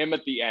calling him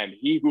at the end?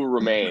 He Who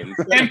Remains.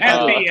 Him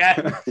at the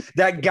end.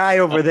 That guy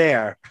over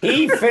there.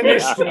 He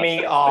finished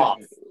me off.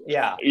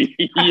 Yeah.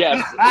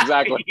 Yes,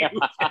 exactly. You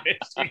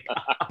finished me.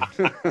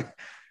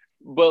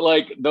 But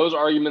like those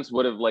arguments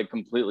would have like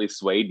completely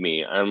swayed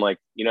me. I'm like,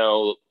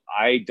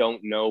 I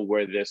don't know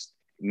where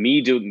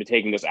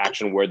taking this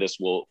action, where this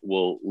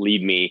will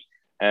lead me.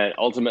 And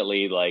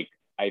ultimately, like,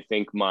 I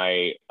think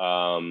my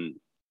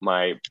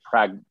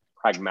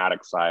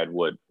pragmatic side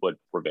would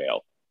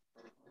prevail.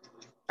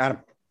 Adam.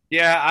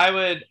 Yeah, I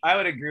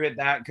would agree with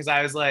that because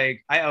I was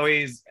like,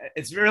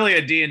 it's really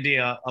a D&D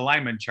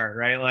alignment chart,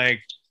 right?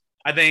 Like,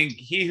 I think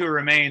He Who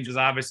Remains is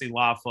obviously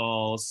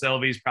lawful.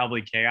 Sylvie's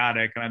probably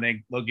chaotic, and I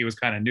think Loki was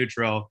kind of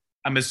neutral.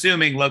 I'm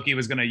assuming Loki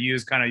was going to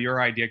use kind of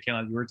your idea,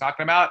 Kayla, you were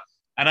talking about.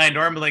 And I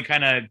normally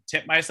kind of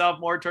tip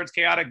myself more towards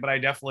chaotic, but I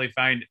definitely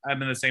find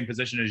I'm in the same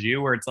position as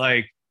you, where it's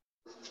like,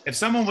 if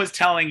someone was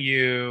telling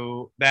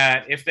you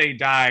that if they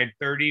died,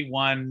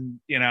 31,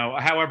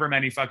 however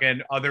many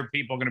fucking other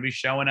people are going to be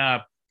showing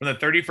up from the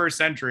 31st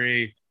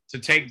century to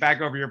take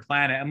back over your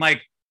planet, and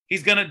like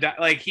he's gonna die.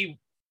 Like he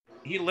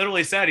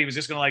literally said he was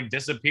just gonna like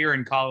disappear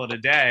and call it a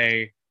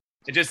day.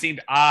 It just seemed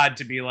odd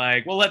to be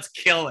like, well, let's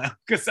kill him,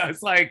 because I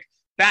was like,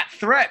 that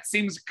threat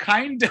seems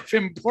kind of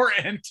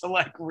important to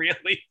like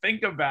really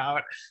think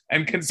about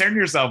and concern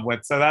yourself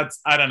with. So that's,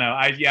 I don't know.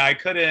 I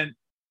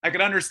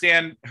could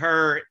understand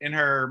her in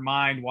her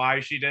mind why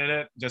she did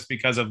it, just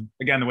because of,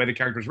 again, the way the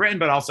character was written,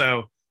 but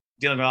also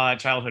dealing with all that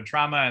childhood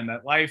trauma and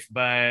that life.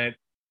 But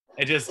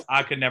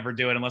I could never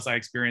do it unless I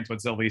experienced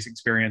what Sylvie's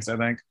experienced, I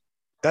think.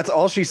 That's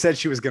all she said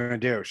she was going to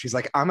do. She's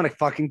like, I'm going to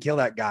fucking kill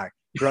that guy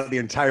throughout the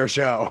entire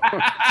show.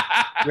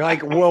 You're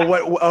like, well,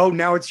 what? Oh,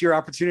 now it's your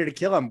opportunity to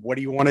kill him. What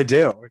do you want to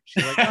do?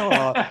 She's like,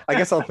 oh, I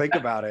guess I'll think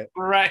about it.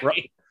 Right.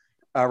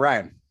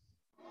 Ryan.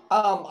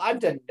 I've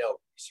done no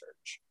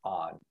research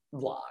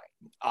online,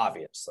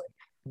 obviously,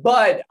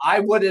 but I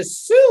would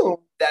assume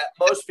that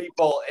most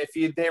people,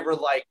 they were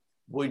like,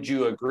 would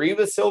you agree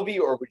with Sylvie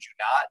or would you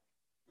not?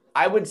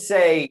 I would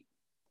say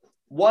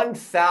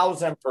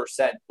 1,000%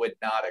 would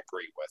not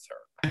agree with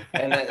her.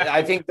 And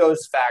I think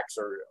those facts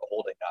are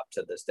holding up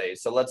to this day.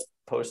 So let's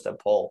post a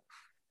poll.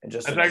 And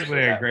just That's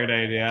actually a great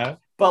idea.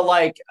 But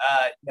like,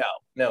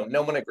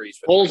 no one agrees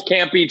with polls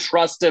can't be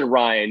trusted,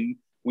 Ryan.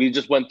 We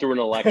just went through an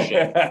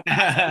election.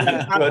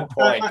 Good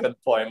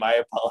point. My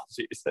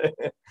apologies.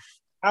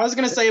 I was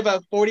gonna say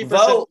about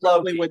 40%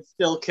 probably would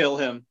still kill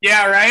him.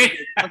 Yeah, right.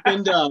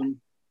 Fucking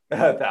dumb.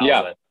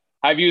 Yeah.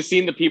 Have you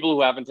seen the people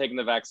who haven't taken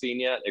the vaccine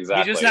yet?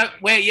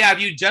 Exactly. Have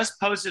you just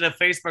posted a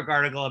Facebook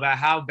article about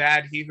how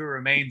bad He Who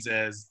Remains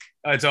is?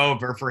 It's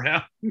over for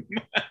him.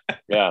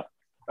 Yeah.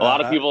 A lot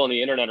of people on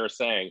the internet are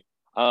saying.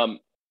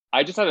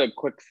 I just had a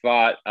quick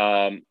thought.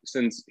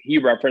 Since he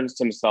referenced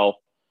himself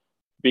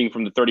being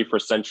from the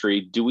 31st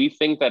century, do we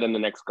think that in the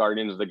next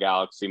Guardians of the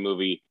Galaxy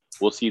movie,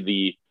 we'll see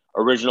the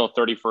original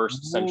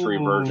 31st century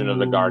version of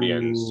the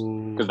Guardians?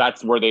 Because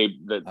that's where they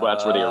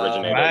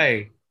originated.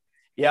 Right.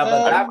 Yeah,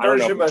 but that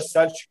version was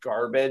such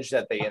garbage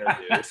that they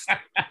introduced.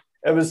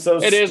 It was so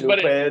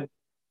stupid.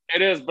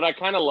 It is, but I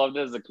kind of loved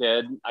it as a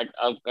kid. I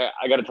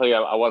got to tell you,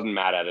 I wasn't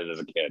mad at it as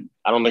a kid.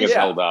 I don't think it's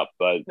held up,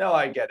 but no,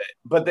 I get it.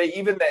 But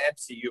even the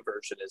MCU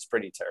version is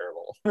pretty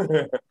terrible.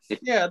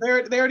 Yeah,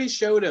 they already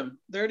showed him.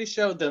 They already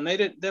showed them.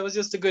 That was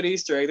just a good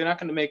Easter egg. They're not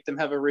going to make them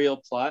have a real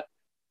plot.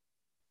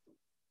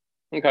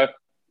 Okay.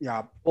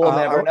 Yeah, we'll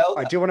never know.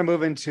 I do want to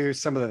move into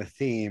some of the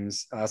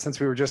themes since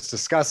we were just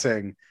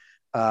discussing,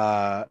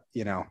 allowing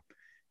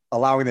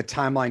the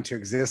timeline to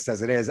exist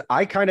as it is.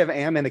 I kind of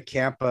am in the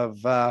camp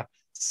of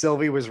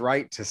Sylvie was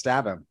right to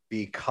stab him,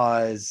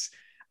 because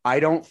I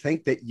don't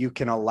think that you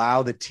can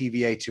allow the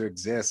TVA to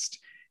exist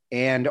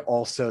and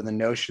also the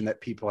notion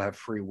that people have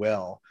free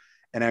will.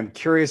 And I'm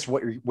curious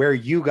where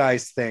you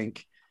guys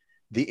think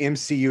the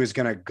MCU is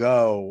going to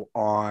go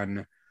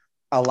on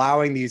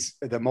allowing the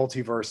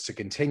multiverse to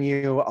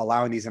continue,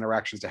 allowing these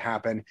interactions to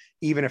happen,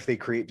 even if they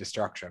create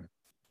destruction.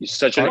 You're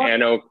such an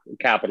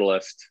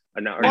anarcho-capitalist,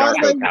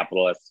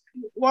 anarcho-capitalist.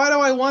 Why do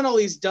I want all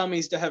these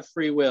dummies to have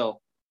free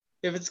will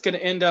if it's going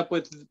to end up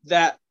with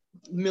that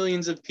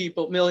millions of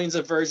people, millions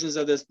of versions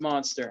of this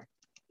monster?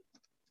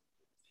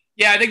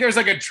 Yeah, I think there's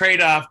like a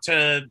trade-off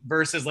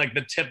versus like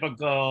the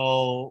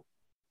typical,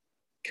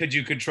 could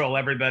you control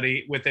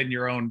everybody on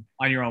your own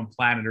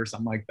planet or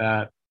something like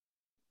that.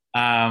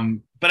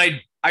 But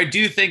I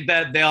do think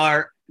that they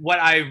are, what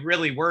I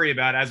really worry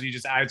about,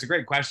 it's a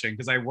great question,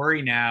 because I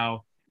worry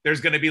now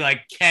there's going to be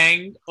like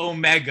Kang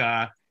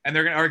Omega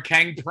or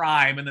Kang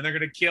Prime, and then they're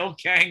going to kill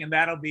Kang, and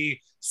that'll be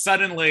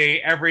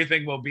suddenly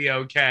everything will be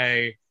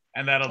okay,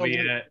 and that'll be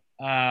it.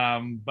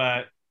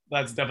 But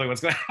that's definitely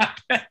what's going to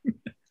happen.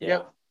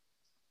 Yep.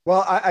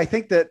 Well, I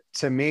think that,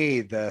 to me,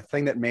 the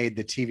thing that made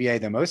the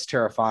TVA the most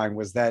terrifying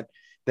was that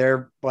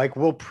they're like,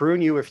 we'll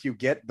prune you if you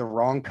get the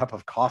wrong cup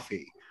of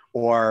coffee,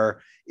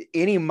 or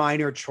any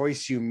minor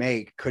choice you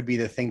make could be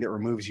the thing that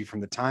removes you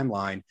from the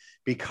timeline,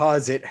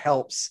 because it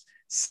helps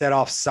set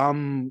off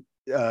some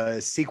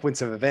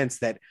sequence of events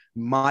that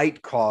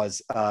might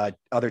cause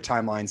other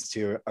timelines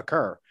to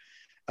occur.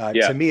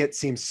 To me, it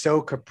seems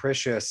so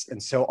capricious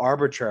and so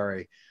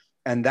arbitrary.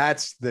 And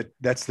that's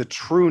the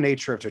true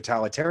nature of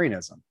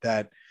totalitarianism,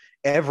 that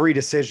every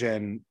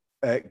decision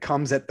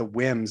comes at the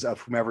whims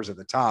of whomever's at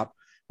the top,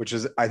 which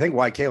is, I think,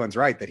 why Kaelin's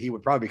right, that he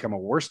would probably become a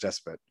worse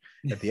despot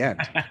at the end.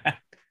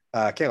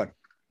 Kaelin.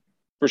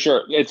 For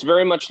sure. It's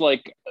very much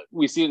like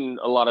we see in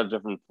a lot of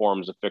different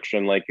forms of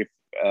fiction. Like if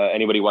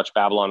anybody watched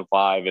Babylon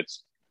 5,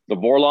 it's the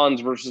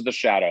Vorlons versus the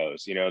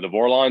Shadows. The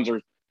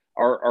Vorlons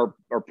are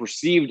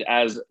perceived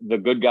as the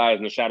good guys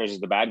and the Shadows as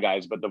the bad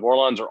guys, but the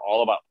Vorlons are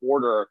all about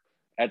order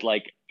at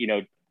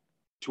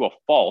to a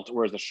fault,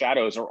 whereas the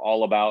Shadows are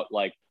all about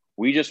like,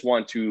 we just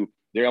want to,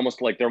 they're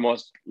almost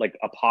like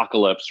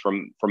Apocalypse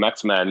from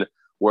X-Men,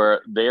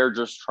 where they're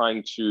just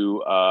trying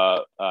to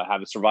have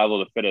the survival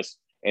of the fittest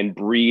and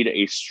breed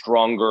a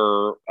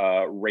stronger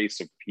race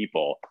of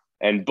people.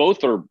 And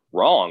both are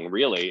wrong,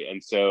 really.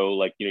 And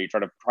so you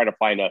try to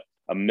find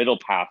a middle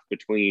path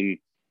between,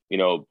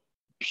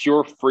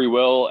 pure free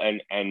will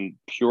and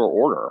pure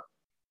order.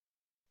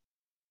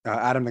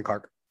 Adam and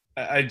Clark.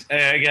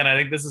 Again, I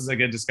think this is a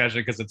good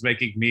discussion because it's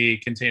making me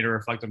continue to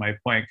reflect on my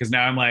point. Because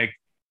now I'm like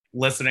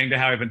listening to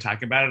how I've been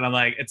talking about it, and I'm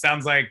like, it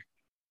sounds like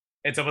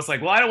it's almost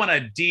like, well, I don't want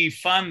to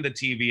defund the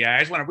TVA.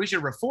 I just we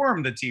should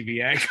reform the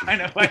TVA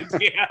kind of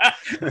idea.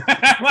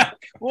 I'm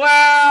like,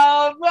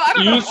 well, I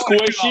don't know. You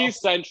squishy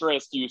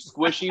centrist. You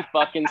squishy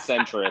fucking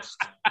centrist.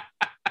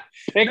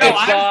 Pick No, a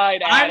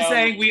side, I'm Adam.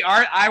 saying we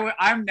are.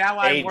 I'm more HR,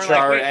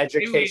 like wait,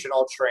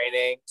 educational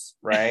trainings,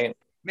 right?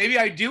 Maybe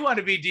I do want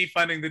to be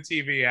defunding the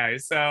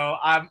TVA. So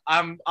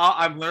I'm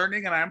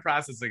learning and I'm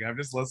processing. I'm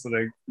just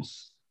listening.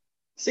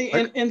 See,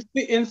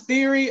 in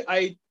theory,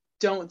 I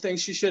don't think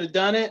she should have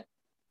done it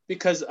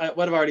because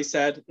what I've already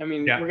said. I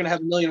mean, we're gonna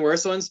have a million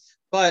worse ones,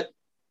 but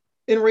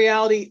in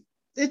reality,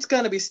 it's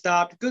gonna be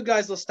stopped. Good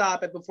guys will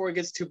stop it before it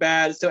gets too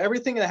bad. So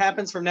everything that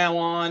happens from now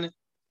on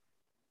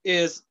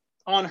is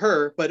on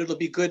her, but it'll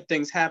be good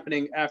things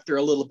happening after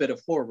a little bit of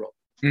horror.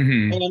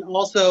 Mm-hmm. And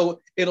also,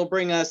 it'll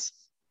bring us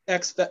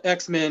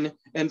X-Men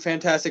and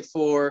Fantastic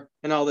Four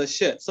and all this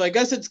shit. So I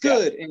guess it's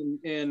good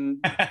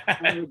in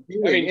our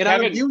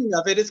viewing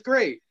of it. It's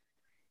great.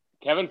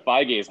 Kevin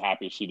Feige is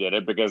happy she did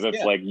it because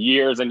it's like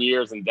years and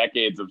years and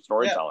decades of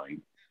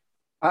storytelling.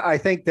 I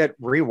think that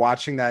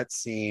rewatching that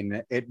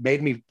scene, it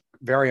made me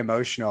very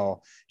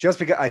emotional just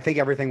because I think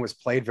everything was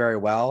played very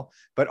well,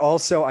 but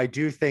also I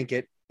do think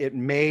it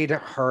made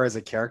her as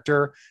a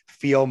character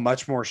feel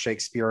much more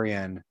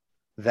Shakespearean,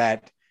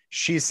 that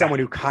she's someone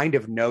who kind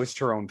of knows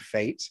her own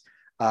fate.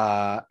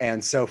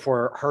 And so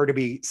for her to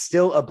be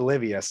still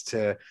oblivious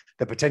to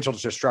the potential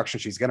destruction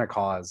she's going to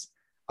cause,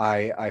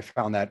 I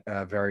found that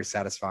very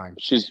satisfying.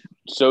 She's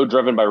so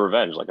driven by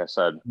revenge, like I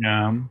said.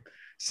 Yeah.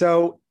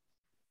 So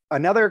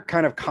another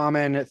kind of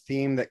common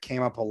theme that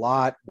came up a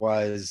lot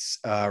was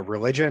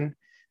religion.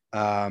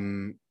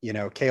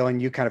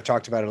 Kaylin, you kind of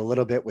talked about it a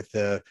little bit with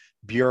the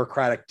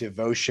bureaucratic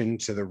devotion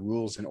to the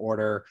rules and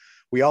order.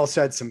 We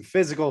also had some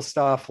physical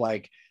stuff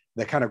like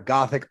the kind of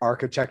Gothic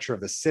architecture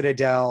of the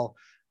Citadel.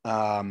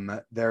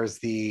 There's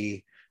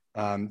the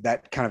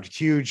that kind of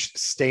huge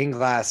stained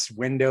glass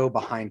window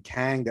behind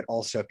Kang that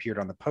also appeared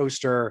on the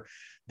poster.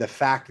 The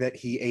fact that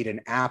he ate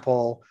an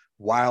apple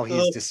while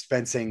he's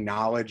dispensing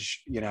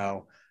knowledge,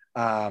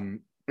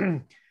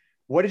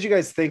 what did you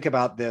guys think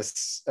about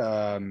this,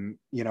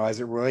 as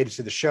it related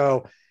to the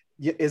show?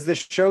 Is the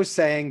show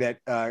saying that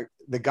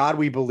the God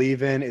we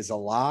believe in is a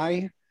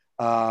lie?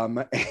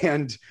 Where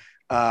do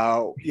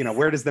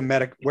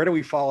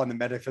we fall in the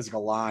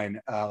metaphysical line?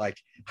 Like,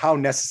 how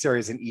necessary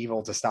is an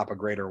evil to stop a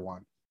greater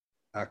one?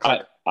 Go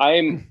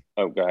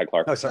ahead,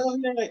 Clark. Oh, sorry.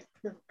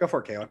 Go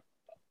for it, Kayla.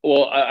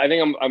 Well, I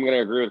think I'm going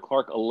to agree with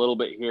Clark a little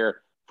bit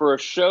here. For a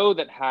show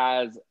that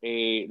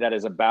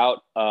is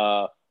about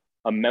a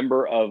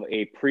member of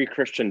a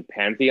pre-Christian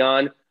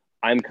pantheon,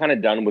 I'm kind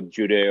of done with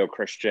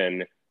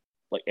Judeo-Christian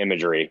like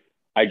imagery.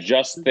 I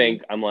just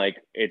think I'm like,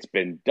 it's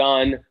been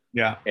done.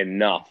 Yeah.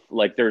 Enough.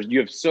 Like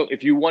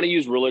if you want to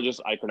use religious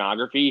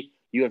iconography,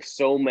 you have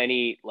so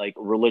many like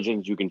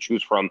religions you can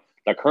choose from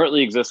that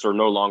currently exist or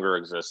no longer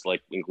exist,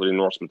 like including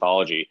Norse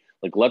mythology.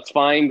 Like, let's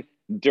find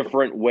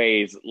different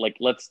ways. Like,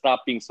 let's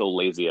stop being so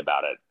lazy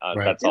about it.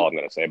 Right. That's all I'm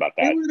going to say about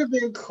that. It would have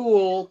been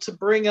cool to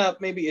bring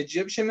up maybe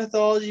Egyptian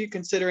mythology,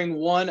 considering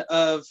one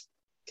of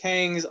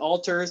Kang's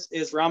altars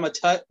is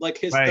Ramatut, like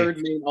his third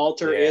main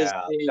altar is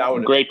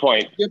great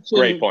point. Egyptian.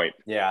 Great point.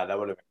 Yeah, that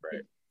would have been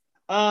great.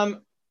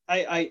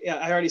 I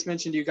already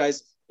mentioned to you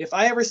guys, if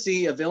I ever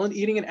see a villain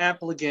eating an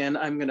apple again,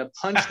 I'm gonna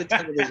punch the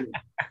television.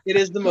 It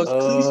is the most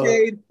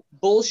cliched,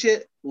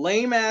 bullshit,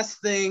 lame ass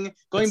thing.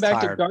 Going back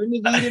to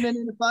Garden of Eden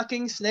and the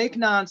fucking snake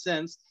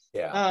nonsense.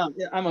 Yeah,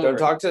 I'm over. Don't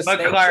talk to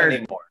snakes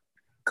anymore.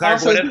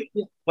 Clark,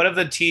 what if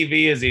the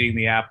TV is eating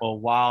the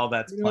apple while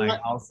that's playing?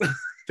 Also,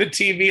 the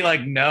TV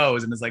like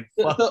knows and is like,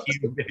 "Fuck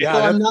you." Yeah,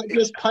 so I'm not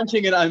just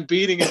punching it; I'm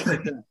beating it to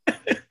death.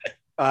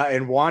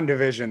 In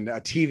WandaVision, a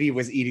TV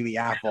was eating the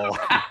apple.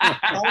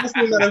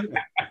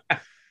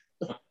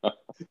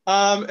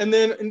 And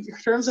then in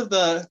terms of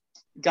the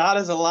God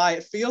is a lie,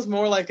 it feels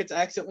more like it's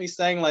accidentally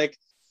saying like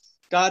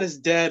God is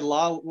dead,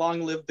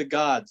 long live the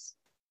gods.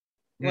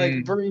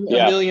 Like bring a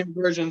million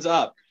versions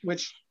up,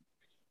 which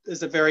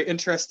is a very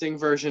interesting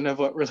version of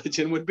what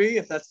religion would be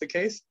if that's the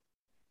case.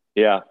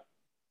 Yeah.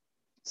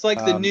 It's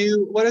like the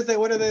new what are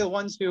they the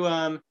ones who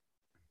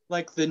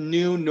like the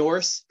new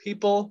Norse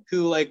people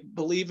who like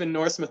believe in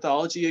Norse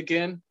mythology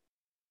again?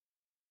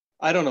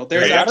 I don't know.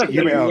 There's is that a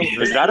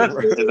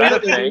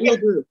thing? Real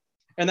group.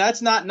 And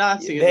that's not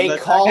Nazi. They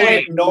call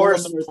it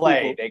Norse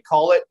play. They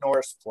call it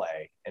Norse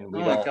play, and we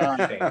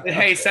don't.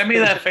 Hey, send me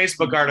that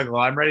Facebook article.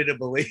 I'm ready to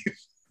believe.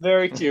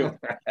 Very cute.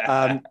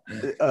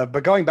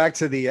 But going back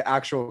to the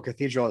actual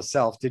cathedral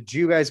itself, did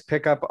you guys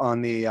pick up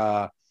on the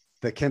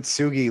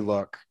kintsugi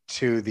look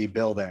to the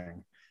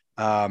building?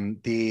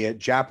 The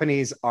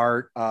Japanese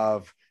art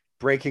of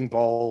breaking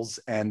bowls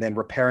and then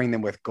repairing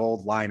them with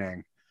gold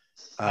lining.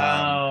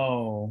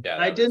 Yeah,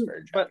 I didn't,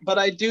 but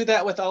I do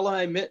that with all of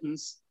my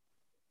mittens.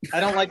 I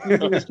don't like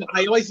using this.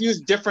 I always use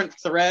different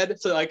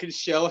thread so I can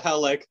show how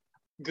like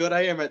good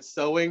I am at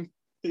sewing.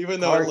 Even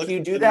though Mark, you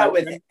do that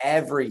with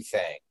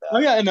everything. Oh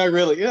yeah, no,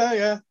 really,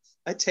 yeah.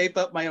 I tape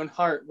up my own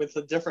heart with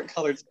a different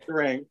colored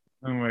string.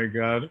 Oh my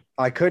god!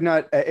 I could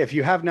not. If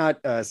you have not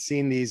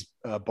seen these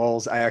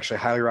bowls, I actually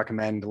highly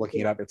recommend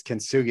looking it up. It's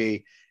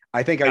kintsugi.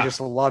 I think I just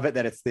love it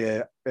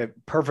that it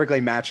perfectly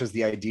matches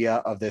the idea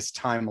of this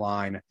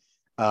timeline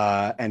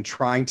and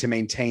trying to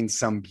maintain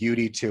some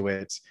beauty to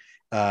it,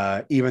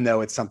 even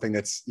though it's something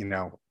that's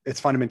it's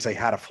fundamentally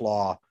had a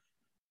flaw.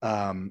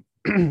 All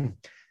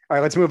right,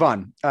 let's move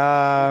on.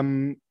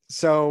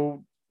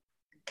 So,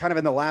 kind of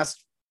in the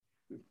last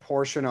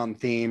portion on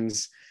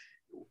themes,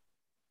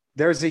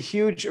 there's a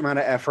huge amount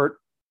of effort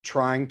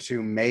trying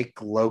to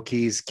make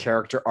Loki's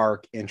character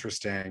arc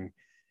interesting.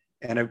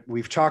 And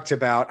we've talked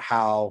about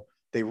how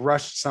they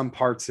rushed some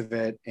parts of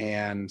it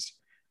and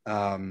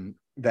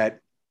that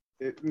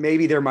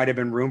maybe there might have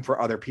been room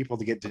for other people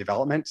to get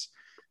development.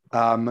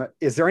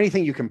 Is there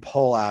anything you can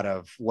pull out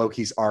of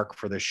Loki's arc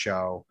for this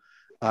show?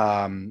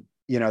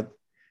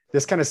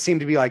 This kind of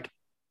seemed to be like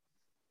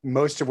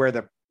most of where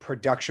the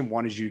production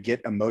wanted you to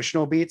get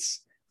emotional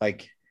beats.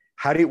 Like,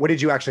 what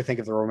did you actually think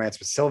of the romance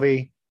with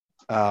Sylvie?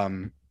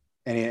 And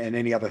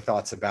any other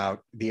thoughts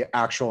about the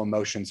actual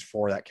emotions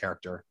for that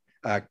character?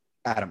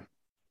 Adam.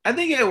 I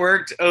think it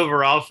worked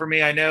overall for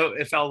me. I know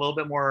it felt a little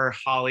bit more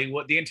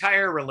Hollywood. The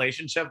entire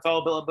relationship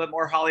felt a little bit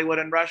more Hollywood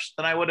and rushed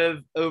than I would have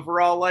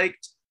overall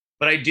liked.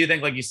 But I do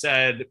think, like you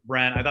said,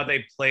 Brent, I thought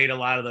they played a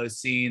lot of those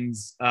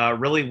scenes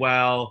really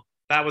well.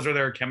 That was where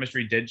their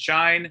chemistry did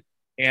shine.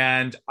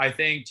 And I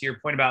think to your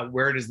point about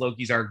where does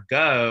Loki's arc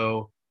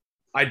go,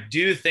 I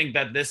do think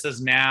that this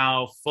is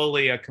now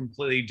fully a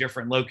completely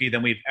different Loki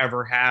than we've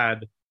ever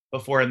had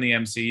before in the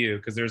MCU,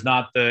 because there's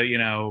not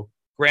the,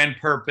 grand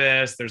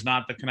purpose. There's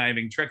not the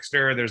conniving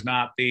trickster. There's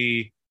not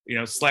the,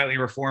 slightly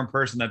reformed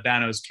person that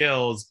Thanos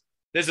kills.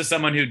 This is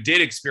someone who did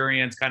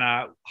experience kind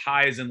of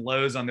highs and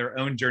lows on their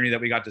own journey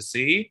that we got to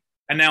see.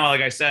 And now,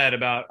 like I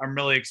said, I'm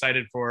really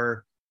excited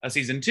for a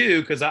season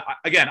 2, because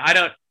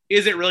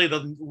is it really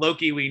the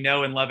Loki we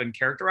know and love and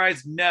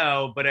characterize?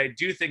 No, but I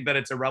do think that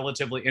it's a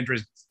relatively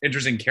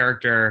interesting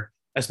character,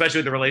 especially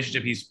with the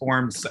relationship he's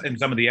formed in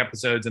some of the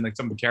episodes and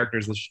some of the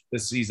characters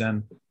this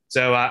season.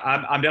 So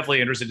I'm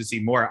definitely interested to see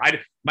more.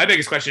 My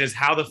biggest question is,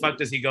 how the fuck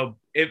does he go?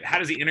 How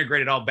does he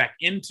integrate it all back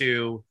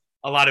into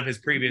a lot of his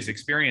previous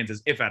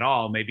experiences, if at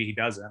all? Maybe he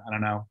doesn't. I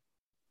don't know.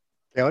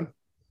 Galen?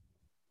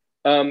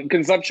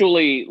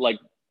 Conceptually,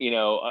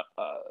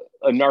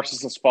 a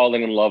narcissist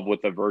falling in love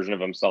with a version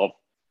of himself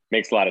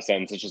makes a lot of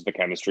sense. It's just the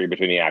chemistry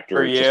between the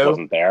actors just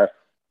wasn't there.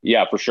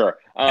 Yeah, for sure.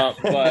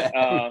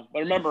 But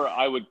remember,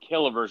 I would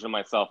kill a version of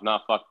myself,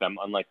 not fuck them,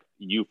 unlike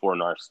you four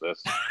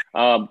narcissists.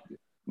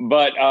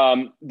 But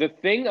the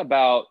thing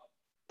about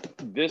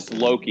this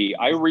Loki,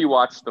 I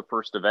rewatched the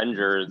first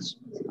Avengers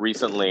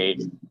recently,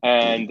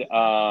 and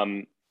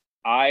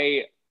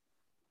I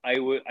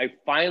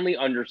finally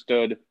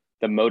understood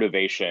the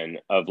motivation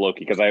of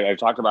Loki, because I've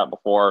talked about it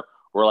before.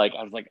 Where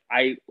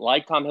I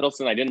like Tom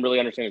Hiddleston. I didn't really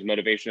understand his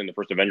motivation in the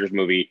first Avengers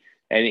movie,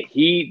 and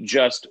he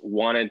just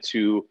wanted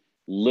to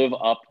live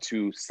up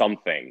to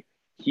something.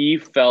 He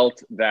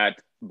felt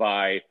that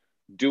by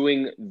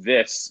doing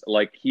this,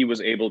 he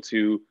was able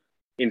to,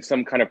 in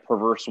some kind of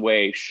perverse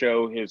way,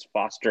 show his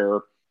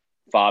foster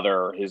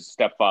father, his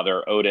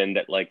stepfather Odin,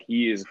 that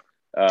he is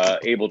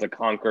able to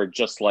conquer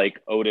just like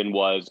Odin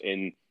was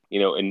in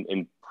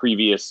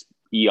previous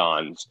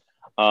eons.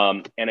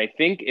 And I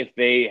think if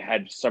they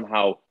had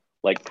somehow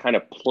kind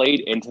of played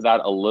into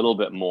that a little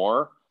bit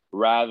more,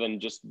 rather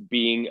than just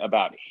being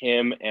about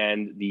him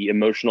and the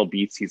emotional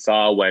beats he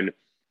saw when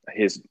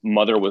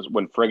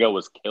Frigga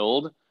was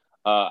killed,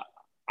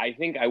 I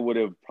think I would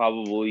have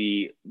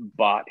probably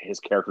bought his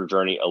character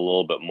journey a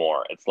little bit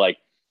more. It's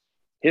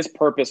his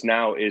purpose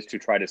now is to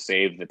try to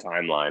save the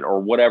timeline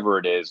or whatever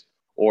it is,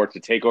 or to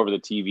take over the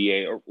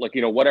TVA or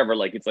whatever.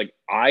 It's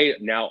I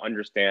now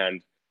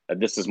understand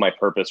that this is my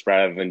purpose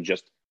rather than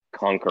just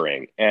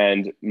conquering.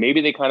 And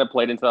maybe they kind of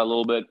played into that a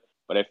little bit,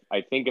 but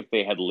I think if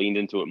they had leaned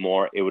into it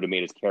more, it would have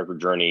made his character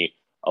journey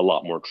a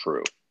lot more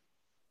true.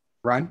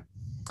 Ryan?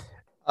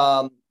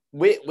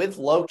 With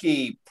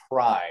Loki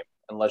Prime,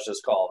 and let's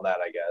just call him that,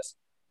 I guess,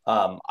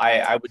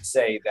 I would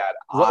say that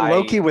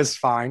Loki was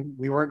fine.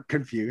 We weren't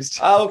confused.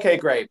 Okay,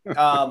 great.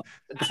 Tom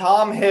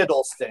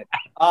Hiddleston.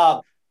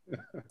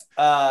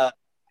 I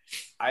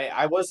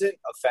wasn't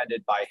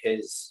offended by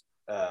his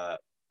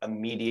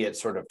immediate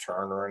sort of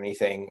turn or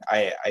anything.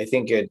 I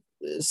think it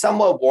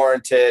somewhat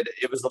warranted.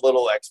 It was a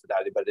little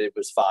expedited, but it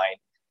was fine.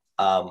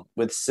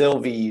 With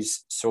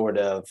Sylvie's sort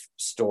of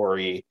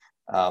story,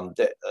 a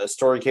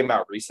story came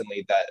out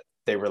recently that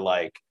they were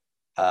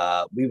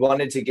we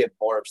wanted to get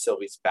more of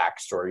Sylvie's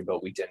backstory,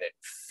 but we didn't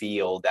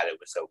feel that it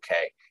was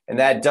okay. And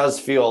that does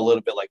feel a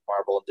little bit like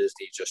Marvel and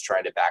Disney just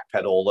trying to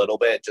backpedal a little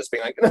bit, just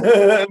being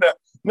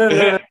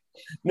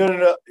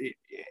no.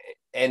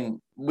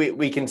 And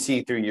we can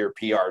see through your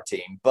PR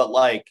team, but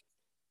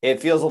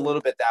it feels a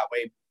little bit that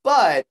way.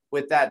 But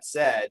with that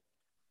said,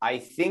 I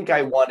think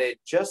I wanted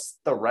just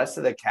the rest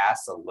of the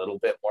cast a little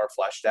bit more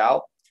fleshed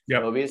out.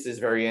 Yep. Mobius is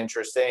very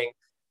interesting.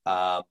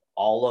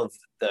 all of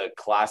the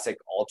classic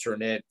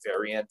alternate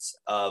variants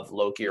of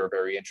Loki are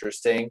very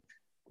interesting.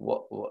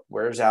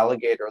 Where's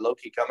alligator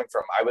Loki coming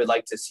from? I would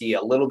like to see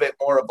a little bit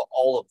more of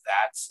all of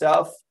that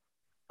stuff.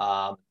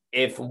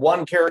 If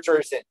one character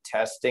isn't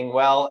testing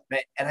well,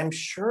 and I'm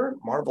sure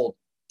Marvel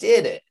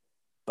did it,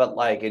 but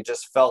like it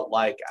just felt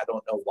like I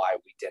don't know why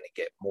we didn't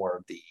get more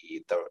of the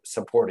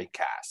supporting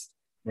cast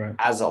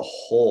as a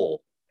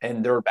whole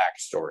and their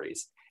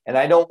backstories. And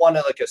I don't want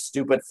like a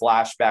stupid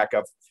flashback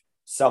of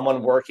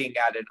someone working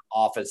at an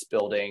office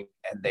building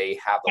and they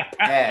have a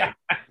pen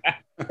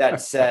that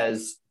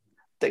says,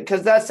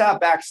 because that's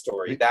not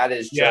backstory. That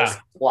is just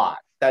plot.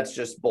 That's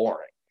just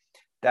boring.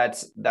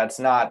 That's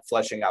not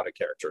fleshing out a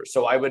character.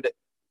 So I would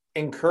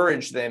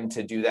encourage them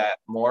to do that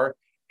more.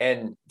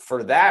 And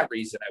for that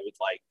reason, I would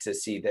like to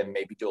see them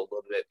maybe do a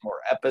little bit more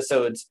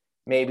episodes,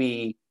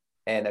 maybe,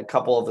 and a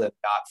couple of them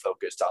not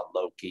focused on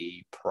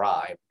Loki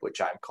Prime,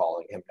 which I'm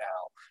calling him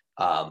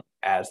now,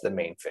 as the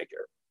main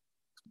figure.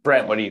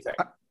 Brent, what do you think?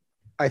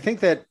 I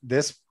think that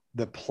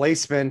the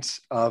placement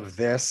of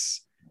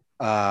this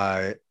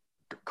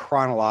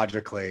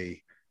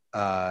chronologically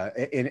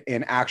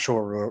in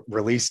actual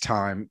release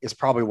time is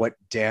probably what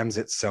damns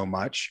it so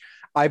much.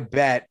 I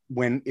bet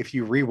if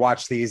you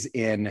rewatch these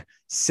in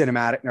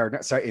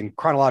in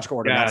chronological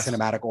order, not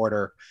cinematic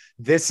order,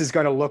 this is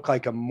going to look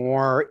like a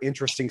more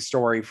interesting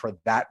story for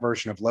that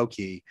version of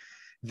Loki.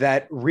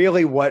 That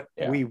really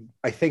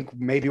I think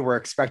maybe we're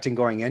expecting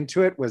going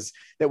into it was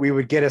that we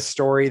would get a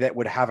story that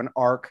would have an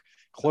arc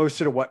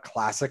closer to what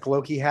classic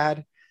Loki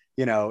had.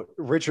 You know,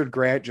 Richard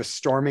Grant just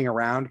storming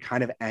around,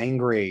 kind of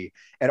angry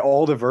at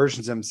all the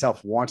versions of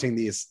himself, wanting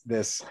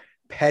this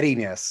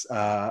pettiness,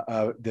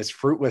 this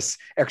fruitless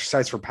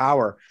exercise for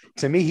power.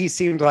 To me, he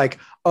seemed like,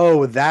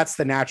 oh, that's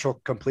the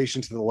natural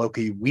completion to the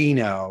Loki we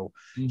know.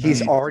 Mm-hmm.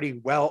 He's already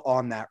well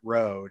on that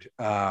road,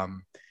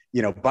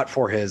 but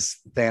for his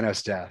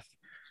Thanos death.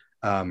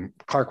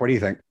 Clark, what do you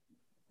think?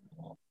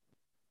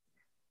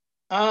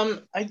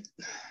 I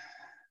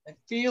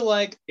feel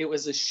like it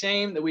was a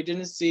shame that we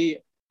didn't see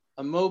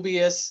a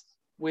Mobius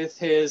with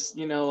his,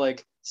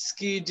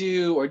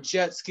 ski-doo or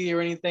jet ski or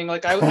anything.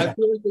 Like I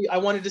feel like I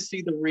wanted to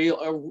see the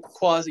real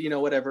quasi,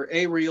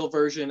 a real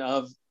version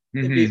of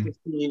the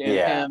B-15 and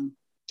him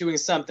doing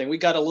something. We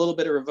got a little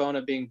bit of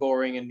Ravonna being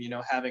boring and,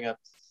 having a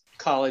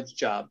college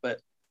job, but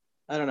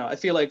I don't know. I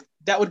feel like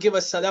that would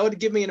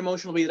give me an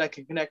emotional beat that I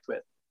can connect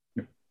with.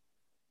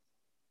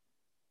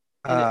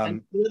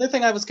 And the other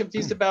thing I was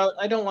confused about,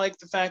 I don't like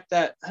the fact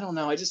that, I don't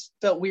know, I just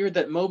felt weird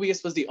that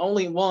Mobius was the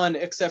only one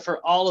except for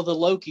all of the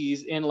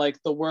Lokis in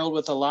the world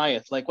with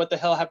Alioth. Like, what the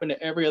hell happened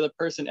to every other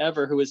person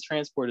ever who was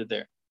transported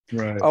there?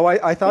 Right. Oh,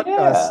 I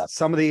thought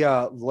some of the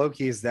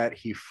Lokis that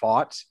he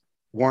fought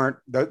weren't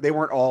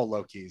all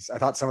Lokis. I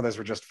thought some of those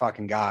were just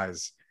fucking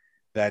guys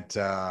that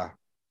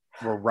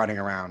were running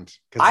around.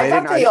 I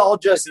thought they all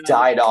just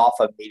died off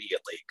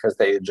immediately because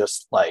they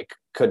just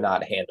could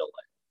not handle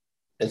it.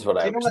 Is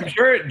what I'm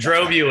sure it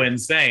drove you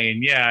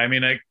insane. Yeah, I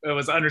mean, it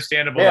was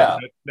understandable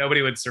that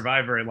nobody would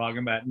survive very long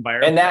in that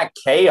environment. And that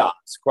chaos,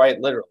 quite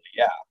literally,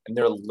 and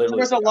they're literally. There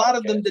was a lot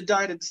of them that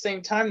died at the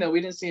same time, though. We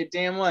didn't see a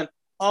damn one.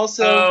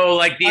 Also,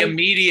 the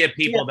immediate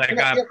people that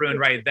got pruned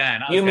right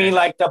then. Okay. You mean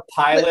like the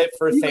pilot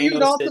for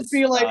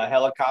Thanos'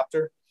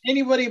 helicopter?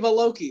 Anybody but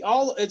Loki.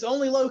 It's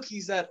only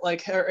Lokis that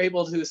are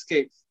able to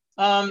escape.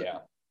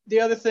 The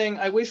other thing,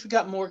 I wish we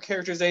got more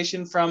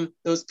characterization from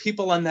those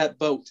people on that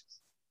boat.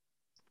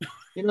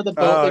 You know the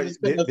boat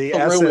the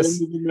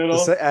SS, in the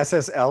middle? The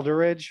SS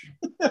Eldridge.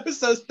 That was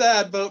so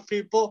sad, boat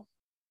people.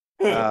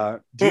 Do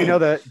you know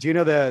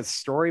the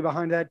story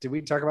behind that? Did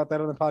we talk about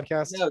that on the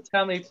podcast? No,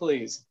 tell me,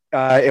 please.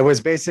 It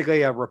was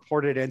basically a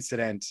reported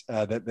incident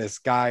that this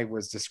guy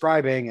was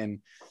describing, and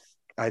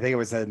I think it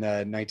was in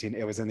the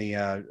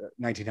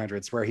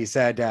 1900s, where he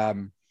said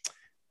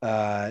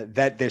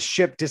that this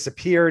ship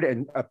disappeared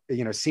and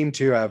seemed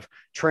to have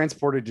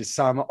transported to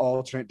some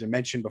alternate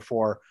dimension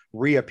before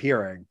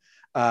reappearing.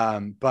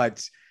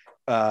 But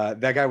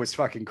that guy was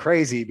fucking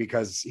crazy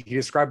because he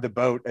described the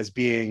boat as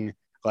being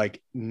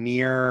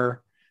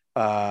near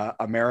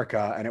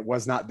America, and it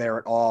was not there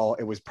at all.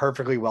 It was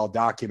perfectly well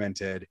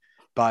documented,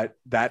 but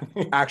that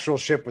actual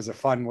ship was a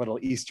fun little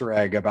Easter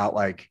egg about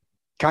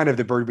kind of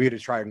the Bermuda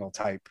Triangle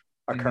type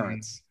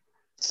occurrence.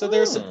 So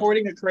they're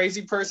supporting a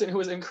crazy person who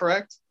was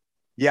incorrect?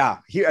 Yeah,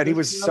 he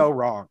was so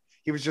wrong.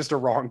 He was just a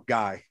wrong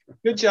guy.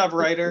 Good job,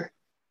 writer.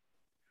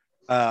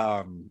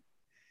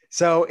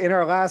 So in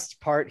our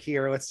last part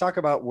here, let's talk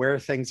about where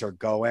things are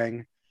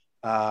going.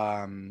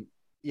 At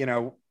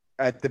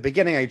the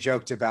beginning, I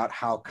joked about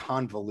how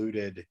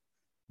convoluted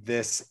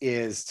this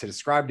is to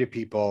describe to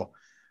people.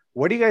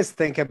 What do you guys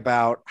think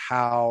about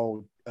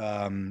how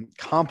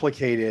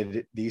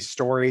complicated these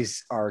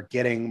stories are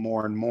getting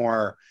more and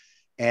more?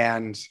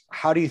 And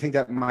how do you think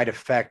that might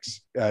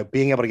affect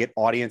being able to get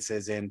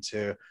audiences in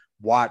to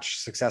watch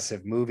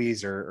successive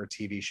movies or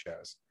TV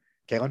shows?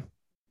 Caitlin?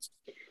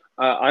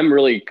 I'm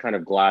really kind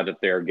of glad that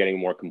they're getting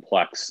more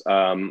complex.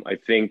 I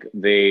think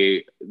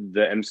the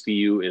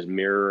MCU is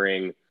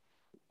mirroring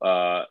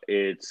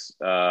it's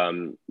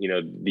the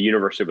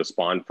universe it was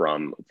spawned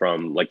from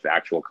like the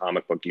actual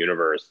comic book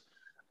universe,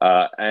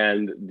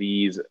 and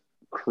these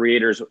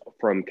creators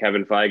from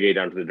Kevin Feige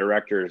down to the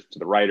directors to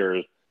the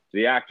writers to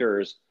the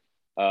actors,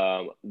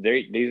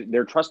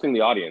 they're trusting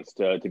the audience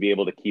to be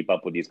able to keep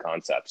up with these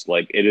concepts.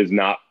 Like, it is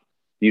not,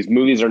 these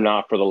movies are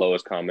not for the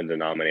lowest common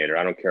denominator.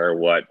 I don't care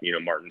what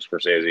Martin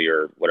Scorsese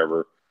or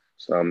whatever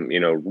some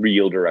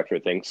real director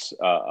thinks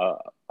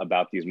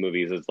about these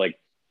movies. It's like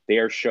they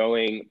are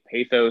showing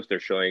pathos, they're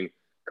showing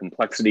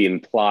complexity in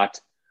plot.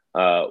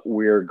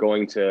 We're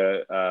going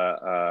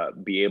to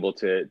be able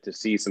to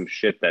see some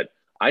shit that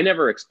I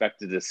never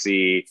expected to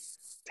see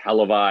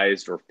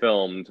televised or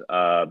filmed,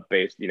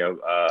 based,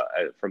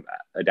 from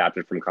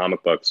adapted from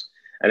comic books.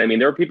 And I mean,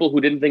 there are people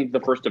who didn't think the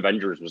first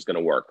Avengers was going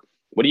to work.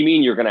 What do you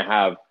mean you're going to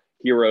have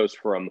heroes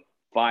from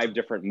 5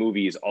 different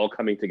movies all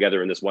coming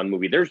together in this one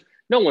movie? There's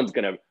no one's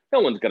going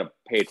to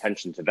pay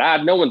attention to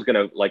that. No one's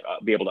going to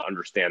be able to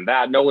understand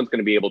that. No one's going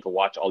to be able to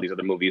watch all these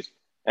other movies.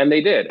 And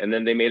they did. And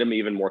then they made them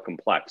even more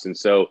complex. And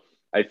so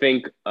I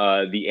think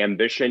the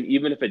ambition,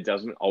 even if it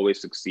doesn't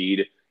always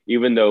succeed,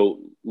 even though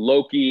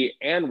Loki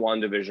and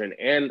WandaVision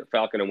and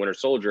Falcon and Winter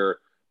Soldier,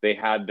 they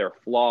had their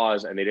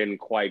flaws and they didn't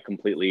quite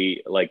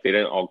completely, they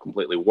didn't all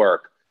completely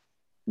work.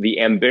 The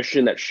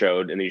ambition that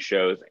showed in these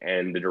shows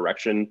and the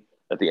direction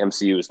that the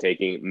MCU is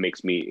taking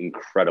makes me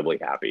incredibly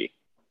happy.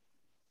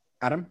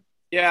 Adam?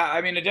 Yeah,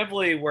 I mean, it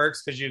definitely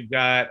works because you've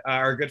got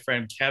our good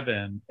friend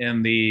Kevin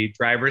in the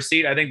driver's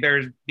seat. I think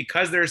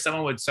because there's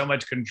someone with so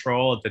much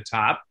control at the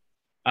top,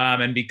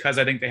 and because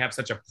I think they have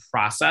such a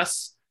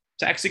process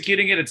to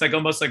executing it, it's like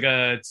almost like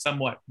a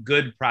somewhat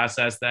good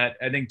process that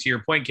I think, to your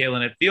point,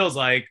 Kaylin, it feels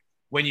like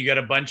when you get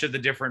a bunch of the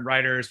different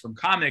writers from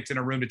comics in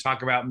a room to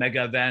talk about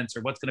mega events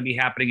or what's going to be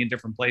happening in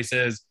different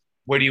places,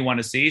 what do you want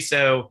to see?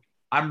 So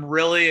I'm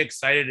really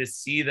excited to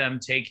see them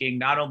taking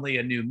not only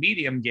a new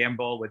medium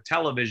gamble with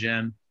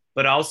television,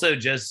 but also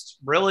just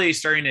really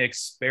starting to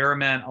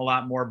experiment a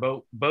lot more,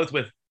 both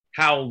with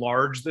how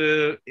large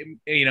the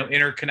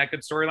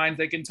interconnected storylines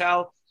they can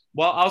tell,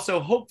 while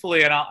also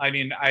hopefully, and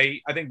I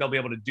think they'll be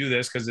able to do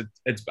this because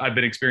it's I've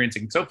been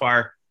experiencing so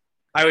far.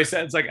 I always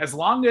said it's like, as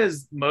long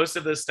as most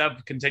of this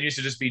stuff continues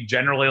to just be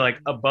generally like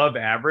above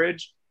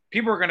average,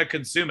 people are going to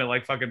consume it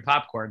like fucking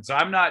popcorn. So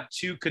I'm not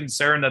too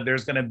concerned that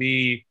there's going to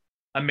be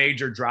a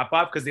major drop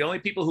off, because the only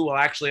people who will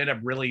actually end up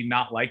really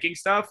not liking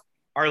stuff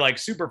are like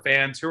super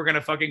fans who are going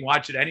to fucking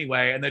watch it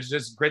anyway and then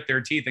just grit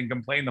their teeth and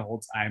complain the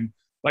whole time.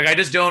 Like, I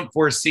just don't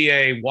foresee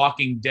a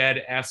Walking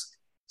Dead-esque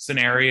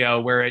scenario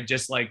where it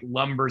just like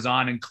lumbers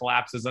on and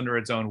collapses under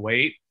its own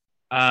weight.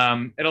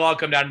 It'll all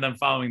come down to them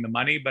following the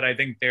money, but I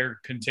think they're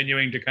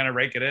continuing to kind of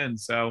rake it in.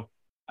 So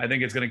I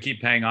think it's going to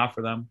keep paying off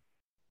for them.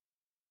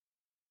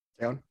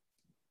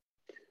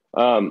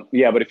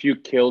 Yeah, but if you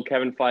kill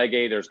Kevin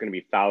Feige, there's going to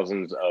be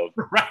thousands of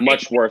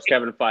much worse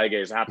Kevin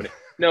Feige's happening.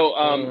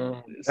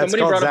 No,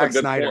 somebody brought up a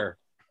good Snyder.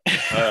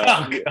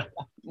 Point.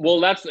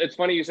 Well, it's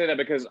funny you say that,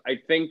 because I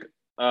think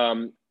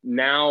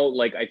now,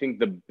 I think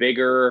the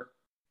bigger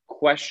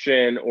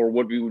question, or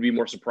what would be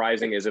more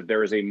surprising, is if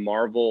there is a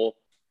Marvel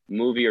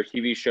movie or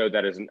TV show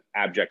that is an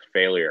abject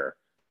failure.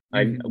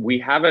 We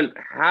haven't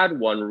had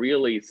one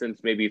really since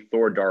maybe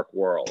Thor: Dark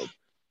World,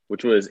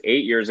 which was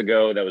 8 years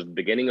ago. That was the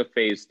beginning of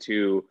phase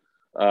 2.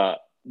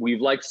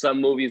 We've liked some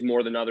movies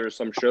more than others,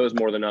 some shows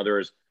more than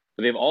others,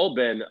 but they've all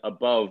been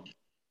above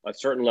a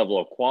certain level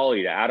of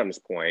quality. To Adam's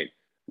point,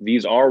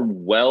 these are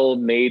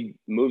well-made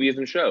movies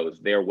and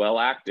shows. They are well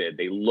acted.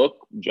 They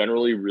look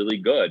generally really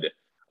good.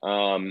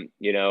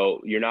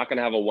 You're not going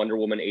to have a Wonder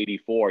Woman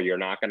 84. You're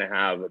not going to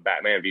have a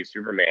Batman v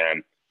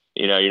Superman.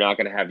 You're not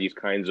going to have these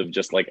kinds of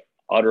just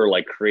utter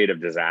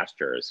creative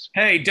disasters.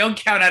 Hey, don't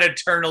count out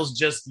Eternals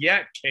just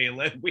yet,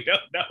 Caleb. We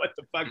don't know what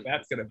the fuck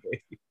that's going to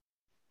be.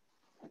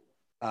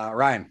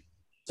 Ryan.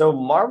 So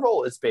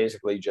Marvel is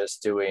basically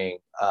just doing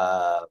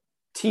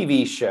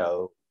TV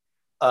show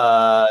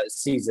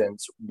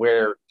seasons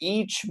where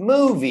each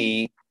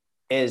movie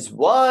is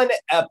one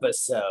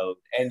episode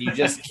and you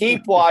just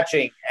keep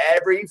watching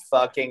every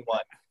fucking one.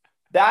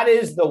 That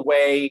is the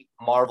way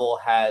Marvel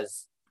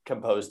has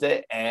composed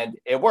it, and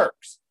it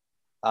works.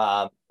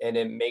 And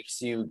it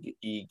makes you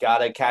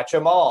gotta catch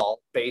them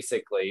all,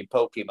 basically,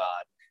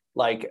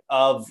 Pokemon,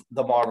 of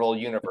the Marvel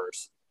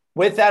universe.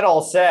 With that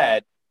all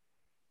said,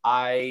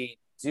 I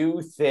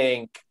do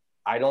think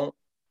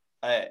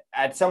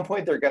at some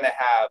point they're going to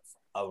have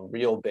a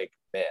real big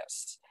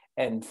miss.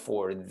 And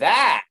for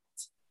that,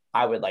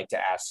 I would like to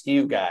ask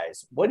you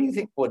guys, what do you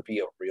think would be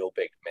a real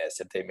big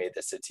miss if they made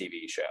this a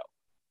TV show?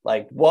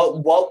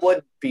 What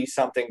would be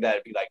something that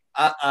would be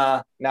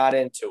not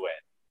into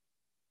it?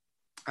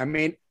 I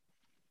mean,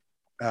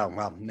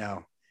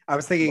 no. I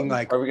was thinking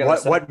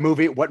what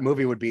movie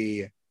would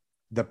be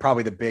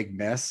probably the big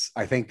miss.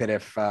 I think that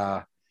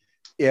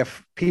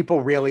if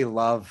people really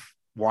love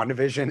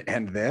WandaVision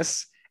and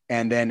this,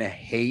 and then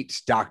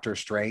hate Doctor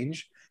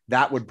Strange,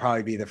 that would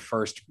probably be the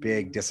first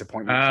big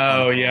disappointment.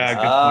 Oh yeah,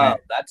 good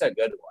point. That's a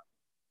good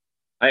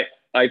one.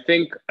 I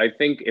think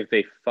if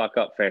they fuck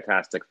up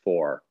Fantastic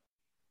Four,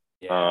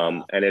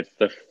 Yeah. And it's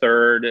the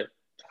third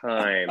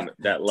time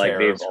that like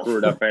they've Terrible.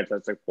 screwed up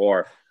Fantastic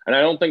Four, and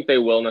I don't think they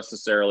will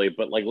necessarily.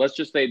 But like, let's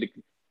just say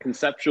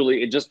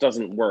conceptually, it just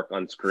doesn't work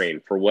on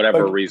screen for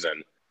whatever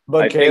reason.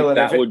 But I think Kalen,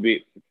 that would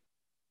be.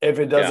 If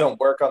it doesn't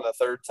work on the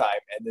third time,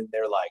 and then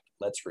they're like,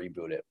 "Let's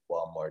reboot it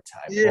one more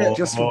time." Yeah,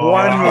 just one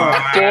more.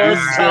 Four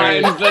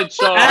times the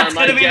charm. That's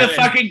gonna I be get the it.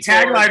 fucking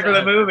tagline for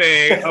the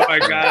movie. Oh my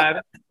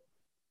god.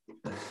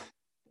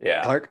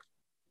 Yeah. Clark?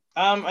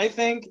 I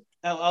think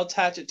I'll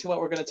attach it to what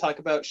we're going to talk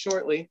about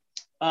shortly.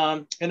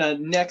 In a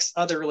next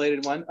other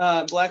related one,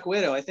 Black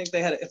Widow. I think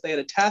if they had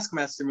a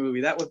Taskmaster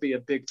movie, that would be a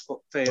big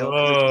fail.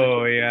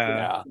 Oh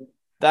yeah.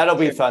 That'll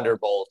be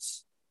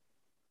Thunderbolts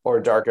or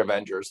Dark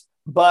Avengers.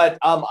 But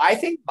I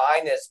think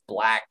mine is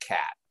Black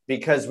Cat,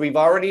 because we've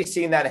already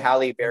seen that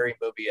Halle Berry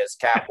movie as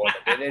Catwoman,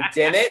 and it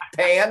didn't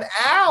pan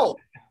out.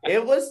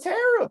 It was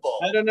terrible.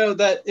 I don't know.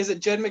 Is it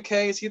Jed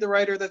McKay? Is he the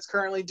writer that's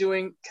currently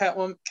doing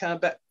Catwoman,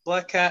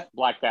 Black Cat?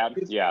 Black Cat,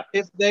 yeah.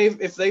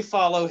 If they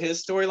follow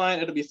his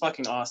storyline, it'll be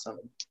fucking awesome.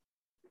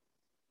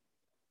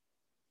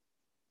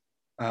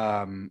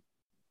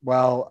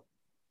 Well,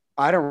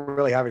 I don't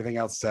really have anything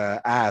else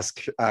to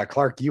ask.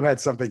 Clark, you had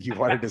something you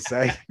wanted to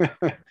say.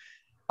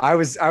 I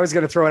was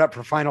going to throw it up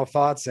for final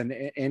thoughts and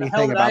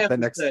anything about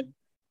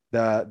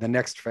the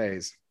next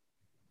phase.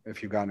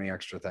 If you've got any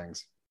extra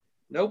things.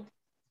 Nope.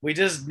 We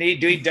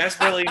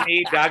desperately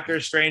need Doctor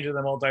Strange in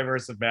the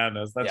Multiverse of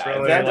Madness. That's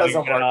really that like,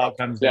 doesn't what it work. all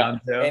comes down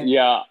to.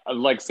 Yeah,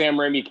 like Sam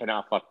Raimi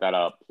cannot fuck that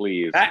up,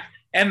 please.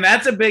 And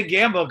that's a big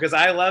gamble, because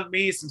I love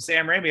me some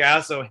Sam Raimi. I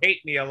also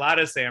hate me a lot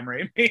of Sam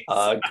Raimi.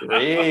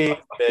 Agreed,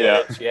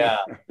 bitch. Yeah.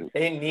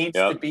 It needs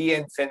to be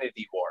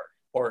Infinity War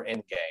or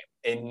Endgame.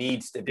 It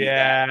needs to be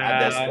that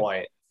at this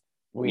point.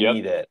 We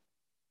need it.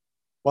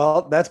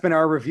 Well, that's been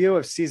our review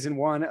of season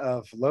 1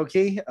 of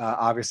Loki.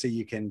 Obviously,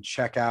 you can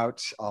check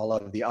out all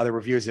of the other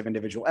reviews of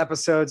individual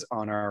episodes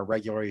on our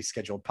regularly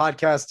scheduled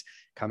podcast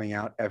coming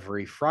out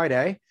every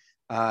Friday.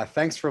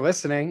 Thanks for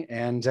listening,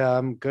 and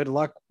good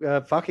luck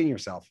fucking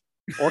yourself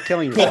or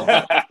killing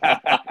yourself.